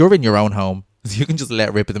because you're in your own home. So you can just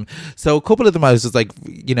let rip at them. So a couple of them I was just like,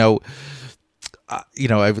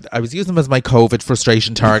 I was using them as my COVID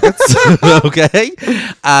frustration targets. Okay.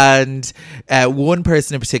 And one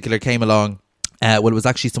person in particular came along. It was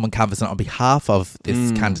actually someone canvassing on behalf of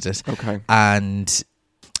this candidate. Okay. And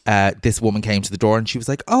this woman came to the door and she was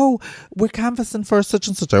like, oh, we're canvassing for such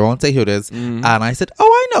and such. I won't say who it is. And I said, oh,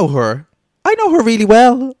 I know her. I know her really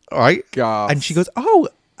well. All right. God. And she goes, oh.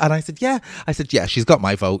 And I said, yeah. She's got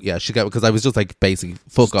my vote. Yeah, she got, because I was just like, basically,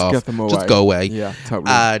 fuck off. Get them away. Just go away. Yeah,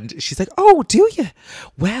 totally. And she's like, oh, do you?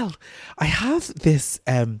 Well, I have this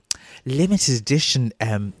limited edition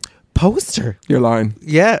poster. You're lying.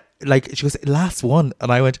 Yeah. Like, she goes, last one.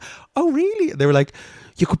 And I went, oh, really? And they were like,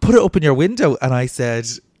 you could put it up in your window. And I said,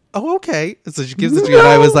 oh, okay. So she gives it to me. And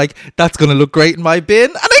I was like, that's going to look great in my bin.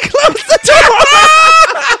 And I closed the door.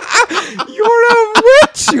 You're a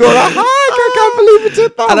witch. You're a hag. I can't believe it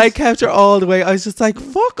did that. And I kept her all the way. I was just like,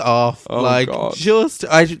 fuck off. Oh, like, God.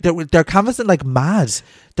 they're canvassing like mad.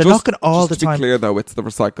 They're knocking all the to time. be clear, though, it's the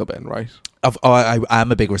recycle bin, right? I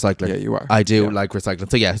am a big recycler. Yeah, you are. I do like recycling.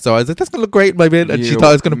 So yeah, so I was like, that's going to look great in my bin. And she thought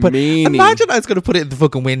I was going to put... Imagine I was going to put it in the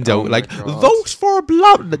fucking window. Vote for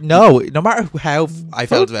blah... No, no matter how I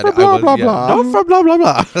felt about it, I was... Vote for blah, blah,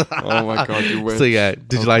 blah. Oh my God, you wish. So yeah,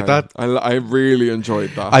 did you like that? I really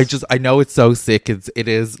enjoyed that. I know it's so sick. It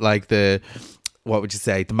is like the... What would you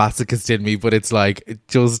say? The masochist in me, but it's like,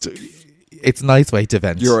 it's a nice way to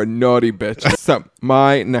vent. You're a naughty bitch. So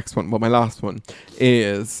my next one, my last one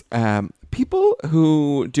is people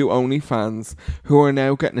who do OnlyFans who are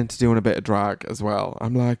now getting into doing a bit of drag as well.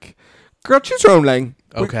 I'm like, girl, choose your own lane.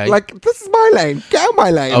 Okay. Like, this is my lane. Get out my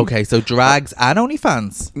lane. Okay, so drags and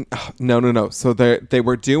OnlyFans? No. So they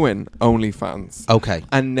were doing OnlyFans. Okay.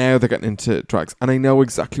 And now they're getting into drags. And I know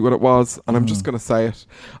exactly what it was. And I'm just going to say it.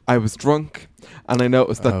 I was drunk. And I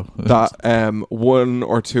noticed that one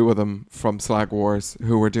or two of them from Slag Wars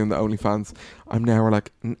who were doing the OnlyFans, I'm now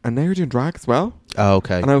like, and now you're doing drag as well? Oh,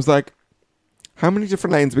 okay. And I was like, how many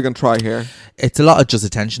different lanes are we going to try here? It's a lot of just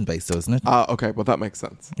attention based, though, isn't it? Okay, well, that makes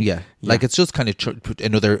sense. Yeah. Like, it's just kind of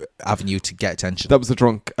another avenue to get attention. That was a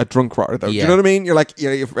drunk rotter, though. Yeah. Do you know what I mean? You're like,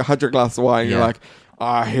 you've had your glass of wine, you're like,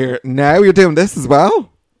 here, now you're doing this as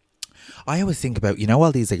well? I always think about,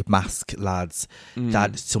 all these like mask lads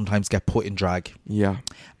that sometimes get put in drag. Yeah.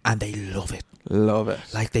 And they love it. Love it.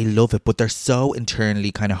 Like, they love it, but they're so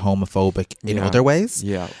internally kind of homophobic in other ways.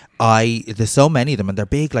 Yeah. There's so many of them, and they're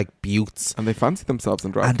big like buttes. And they fancy themselves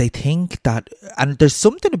in drag. And they think that, and there's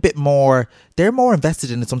something a bit more, they're more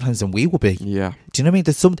invested in it sometimes than we will be. Yeah. Do you know what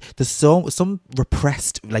I mean? There's some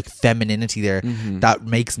repressed like femininity there that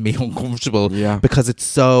makes me uncomfortable. Yeah. Because it's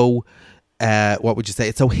so... what would you say?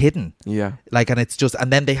 It's so hidden. Yeah. Like, and it's just,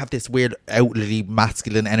 and then they have this weird outwardly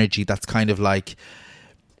masculine energy that's kind of like,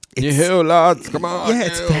 you lads, come on. Yeah,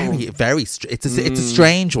 it's very it's a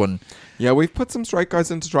strange one. Yeah, we've put some straight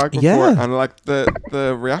guys into drag before, and like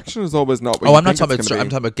the reaction is always not. I'm not talking about. I'm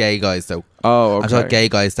talking about gay guys though. Oh, okay. I'm talking about gay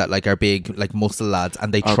guys that like are big like muscle lads,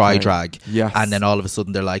 and they try drag. Yes. And then all of a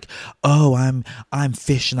sudden they're like, oh, I'm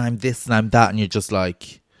fish and I'm this and I'm that, and you're just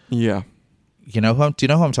like, yeah. Do you know who I'm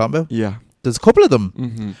talking about? Yeah. There's a couple of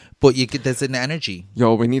them, but there's an energy.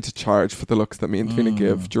 Yo, we need to charge for the looks that me and Davina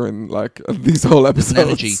give during like these whole episodes. An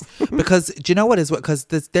energy, because do you know what is what? Because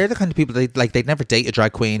they're the kind of people they'd never date a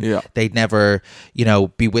drag queen. Yeah. They'd never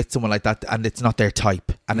be with someone like that, and it's not their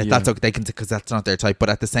type, and that's okay. They can because that's not their type, but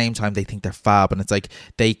at the same time they think they're fab, and it's like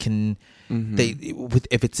they can.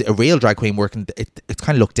 If it's a real drag queen working, it's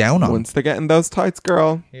kind of looked down on. Once they get in those tights,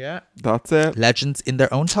 girl. Yeah, that's it. Legends in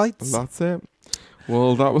their own tights. That's it.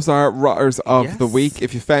 Well, that was our Rotters of the Week.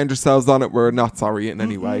 If you found yourselves on it, we're not sorry in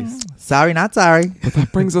any way. Sorry, not sorry. But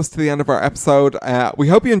that brings us to the end of our episode. We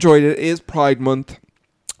hope you enjoyed it. It is Pride Month.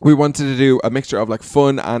 We wanted to do a mixture of like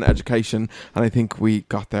fun and education, and I think we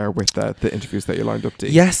got there with the interviews that you lined up to.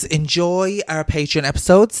 Yes, enjoy our Patreon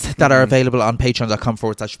episodes that are available on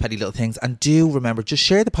patreon.com/petty little things, and do remember, just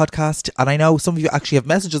share the podcast. And I know some of you actually have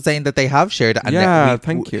messages saying that they have shared it, and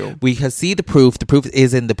thank you. We can see the proof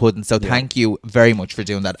is in the pudding, so thank you very much for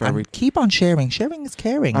doing that. And keep on sharing is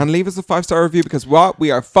caring, and leave us a 5-star review, because we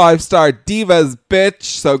are 5-star divas, bitch.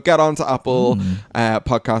 So get on to Apple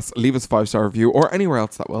Podcasts, leave us a 5-star review, or anywhere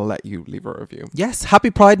else that will let you leave a review. Yes, happy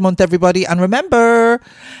Pride Month, everybody, and remember,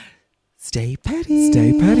 stay petty.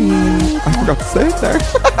 Stay petty. I forgot to say it there.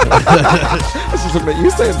 I was just looking at you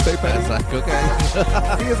saying stay petty. It's like,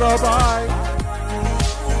 okay. See you all, bye.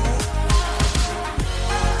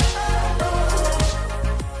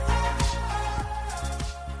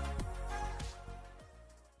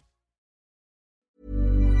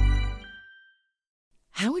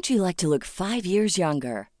 How would you like to look 5 years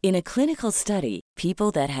younger? In a clinical study,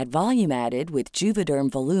 people that had volume added with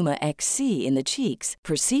Juvederm Voluma XC in the cheeks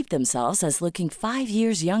perceived themselves as looking 5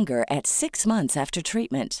 years younger at 6 months after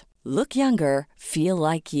treatment. Look younger, feel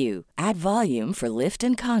like you. Add volume for lift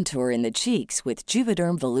and contour in the cheeks with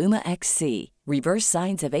Juvederm Voluma XC. Reverse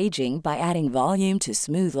signs of aging by adding volume to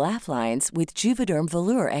smooth laugh lines with Juvederm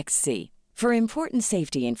Volure XC. For important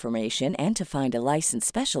safety information and to find a licensed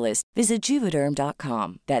specialist, visit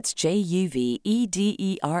Juvederm.com. That's JUVEDERM.com.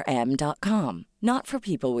 Not for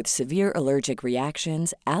people with severe allergic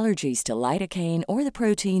reactions, allergies to lidocaine, or the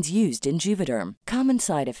proteins used in Juvederm. Common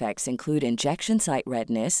side effects include injection site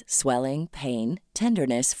redness, swelling, pain,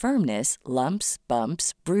 tenderness, firmness, lumps,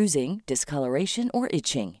 bumps, bruising, discoloration, or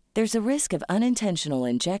itching. There's a risk of unintentional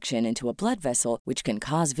injection into a blood vessel, which can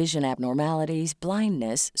cause vision abnormalities,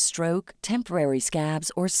 blindness, stroke, temporary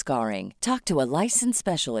scabs, or scarring. Talk to a licensed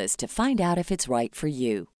specialist to find out if it's right for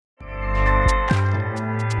you.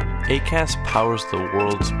 Acast powers the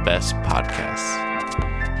world's best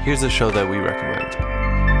podcasts. Here's a show that we recommend.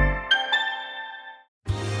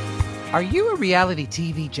 Are you a reality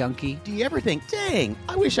TV junkie? Do you ever think, dang,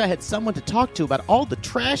 I wish I had someone to talk to about all the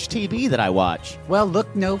trash TV that I watch? Well,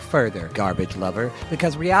 look no further, garbage lover,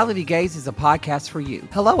 because Reality Gaze is a podcast for you.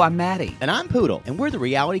 Hello, I'm Maddie. And I'm Poodle, and we're the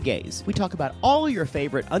Reality Gaze. We talk about all your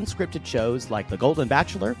favorite unscripted shows like The Golden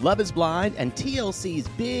Bachelor, Love is Blind, and TLC's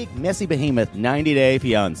big, messy behemoth, 90 Day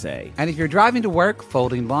Fiancé. And if you're driving to work,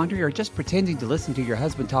 folding laundry, or just pretending to listen to your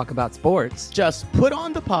husband talk about sports, just put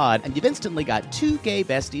on the pod, and you've instantly got two gay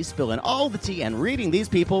besties spilling all the tea and reading these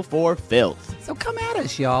people for filth. So come at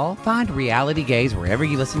us, y'all. Find Reality Gaze wherever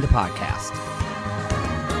you listen to podcasts.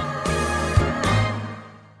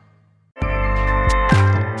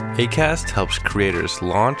 Acast helps creators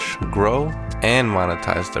launch, grow, and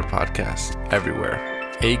monetize their podcasts everywhere.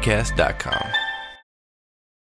 Acast.com.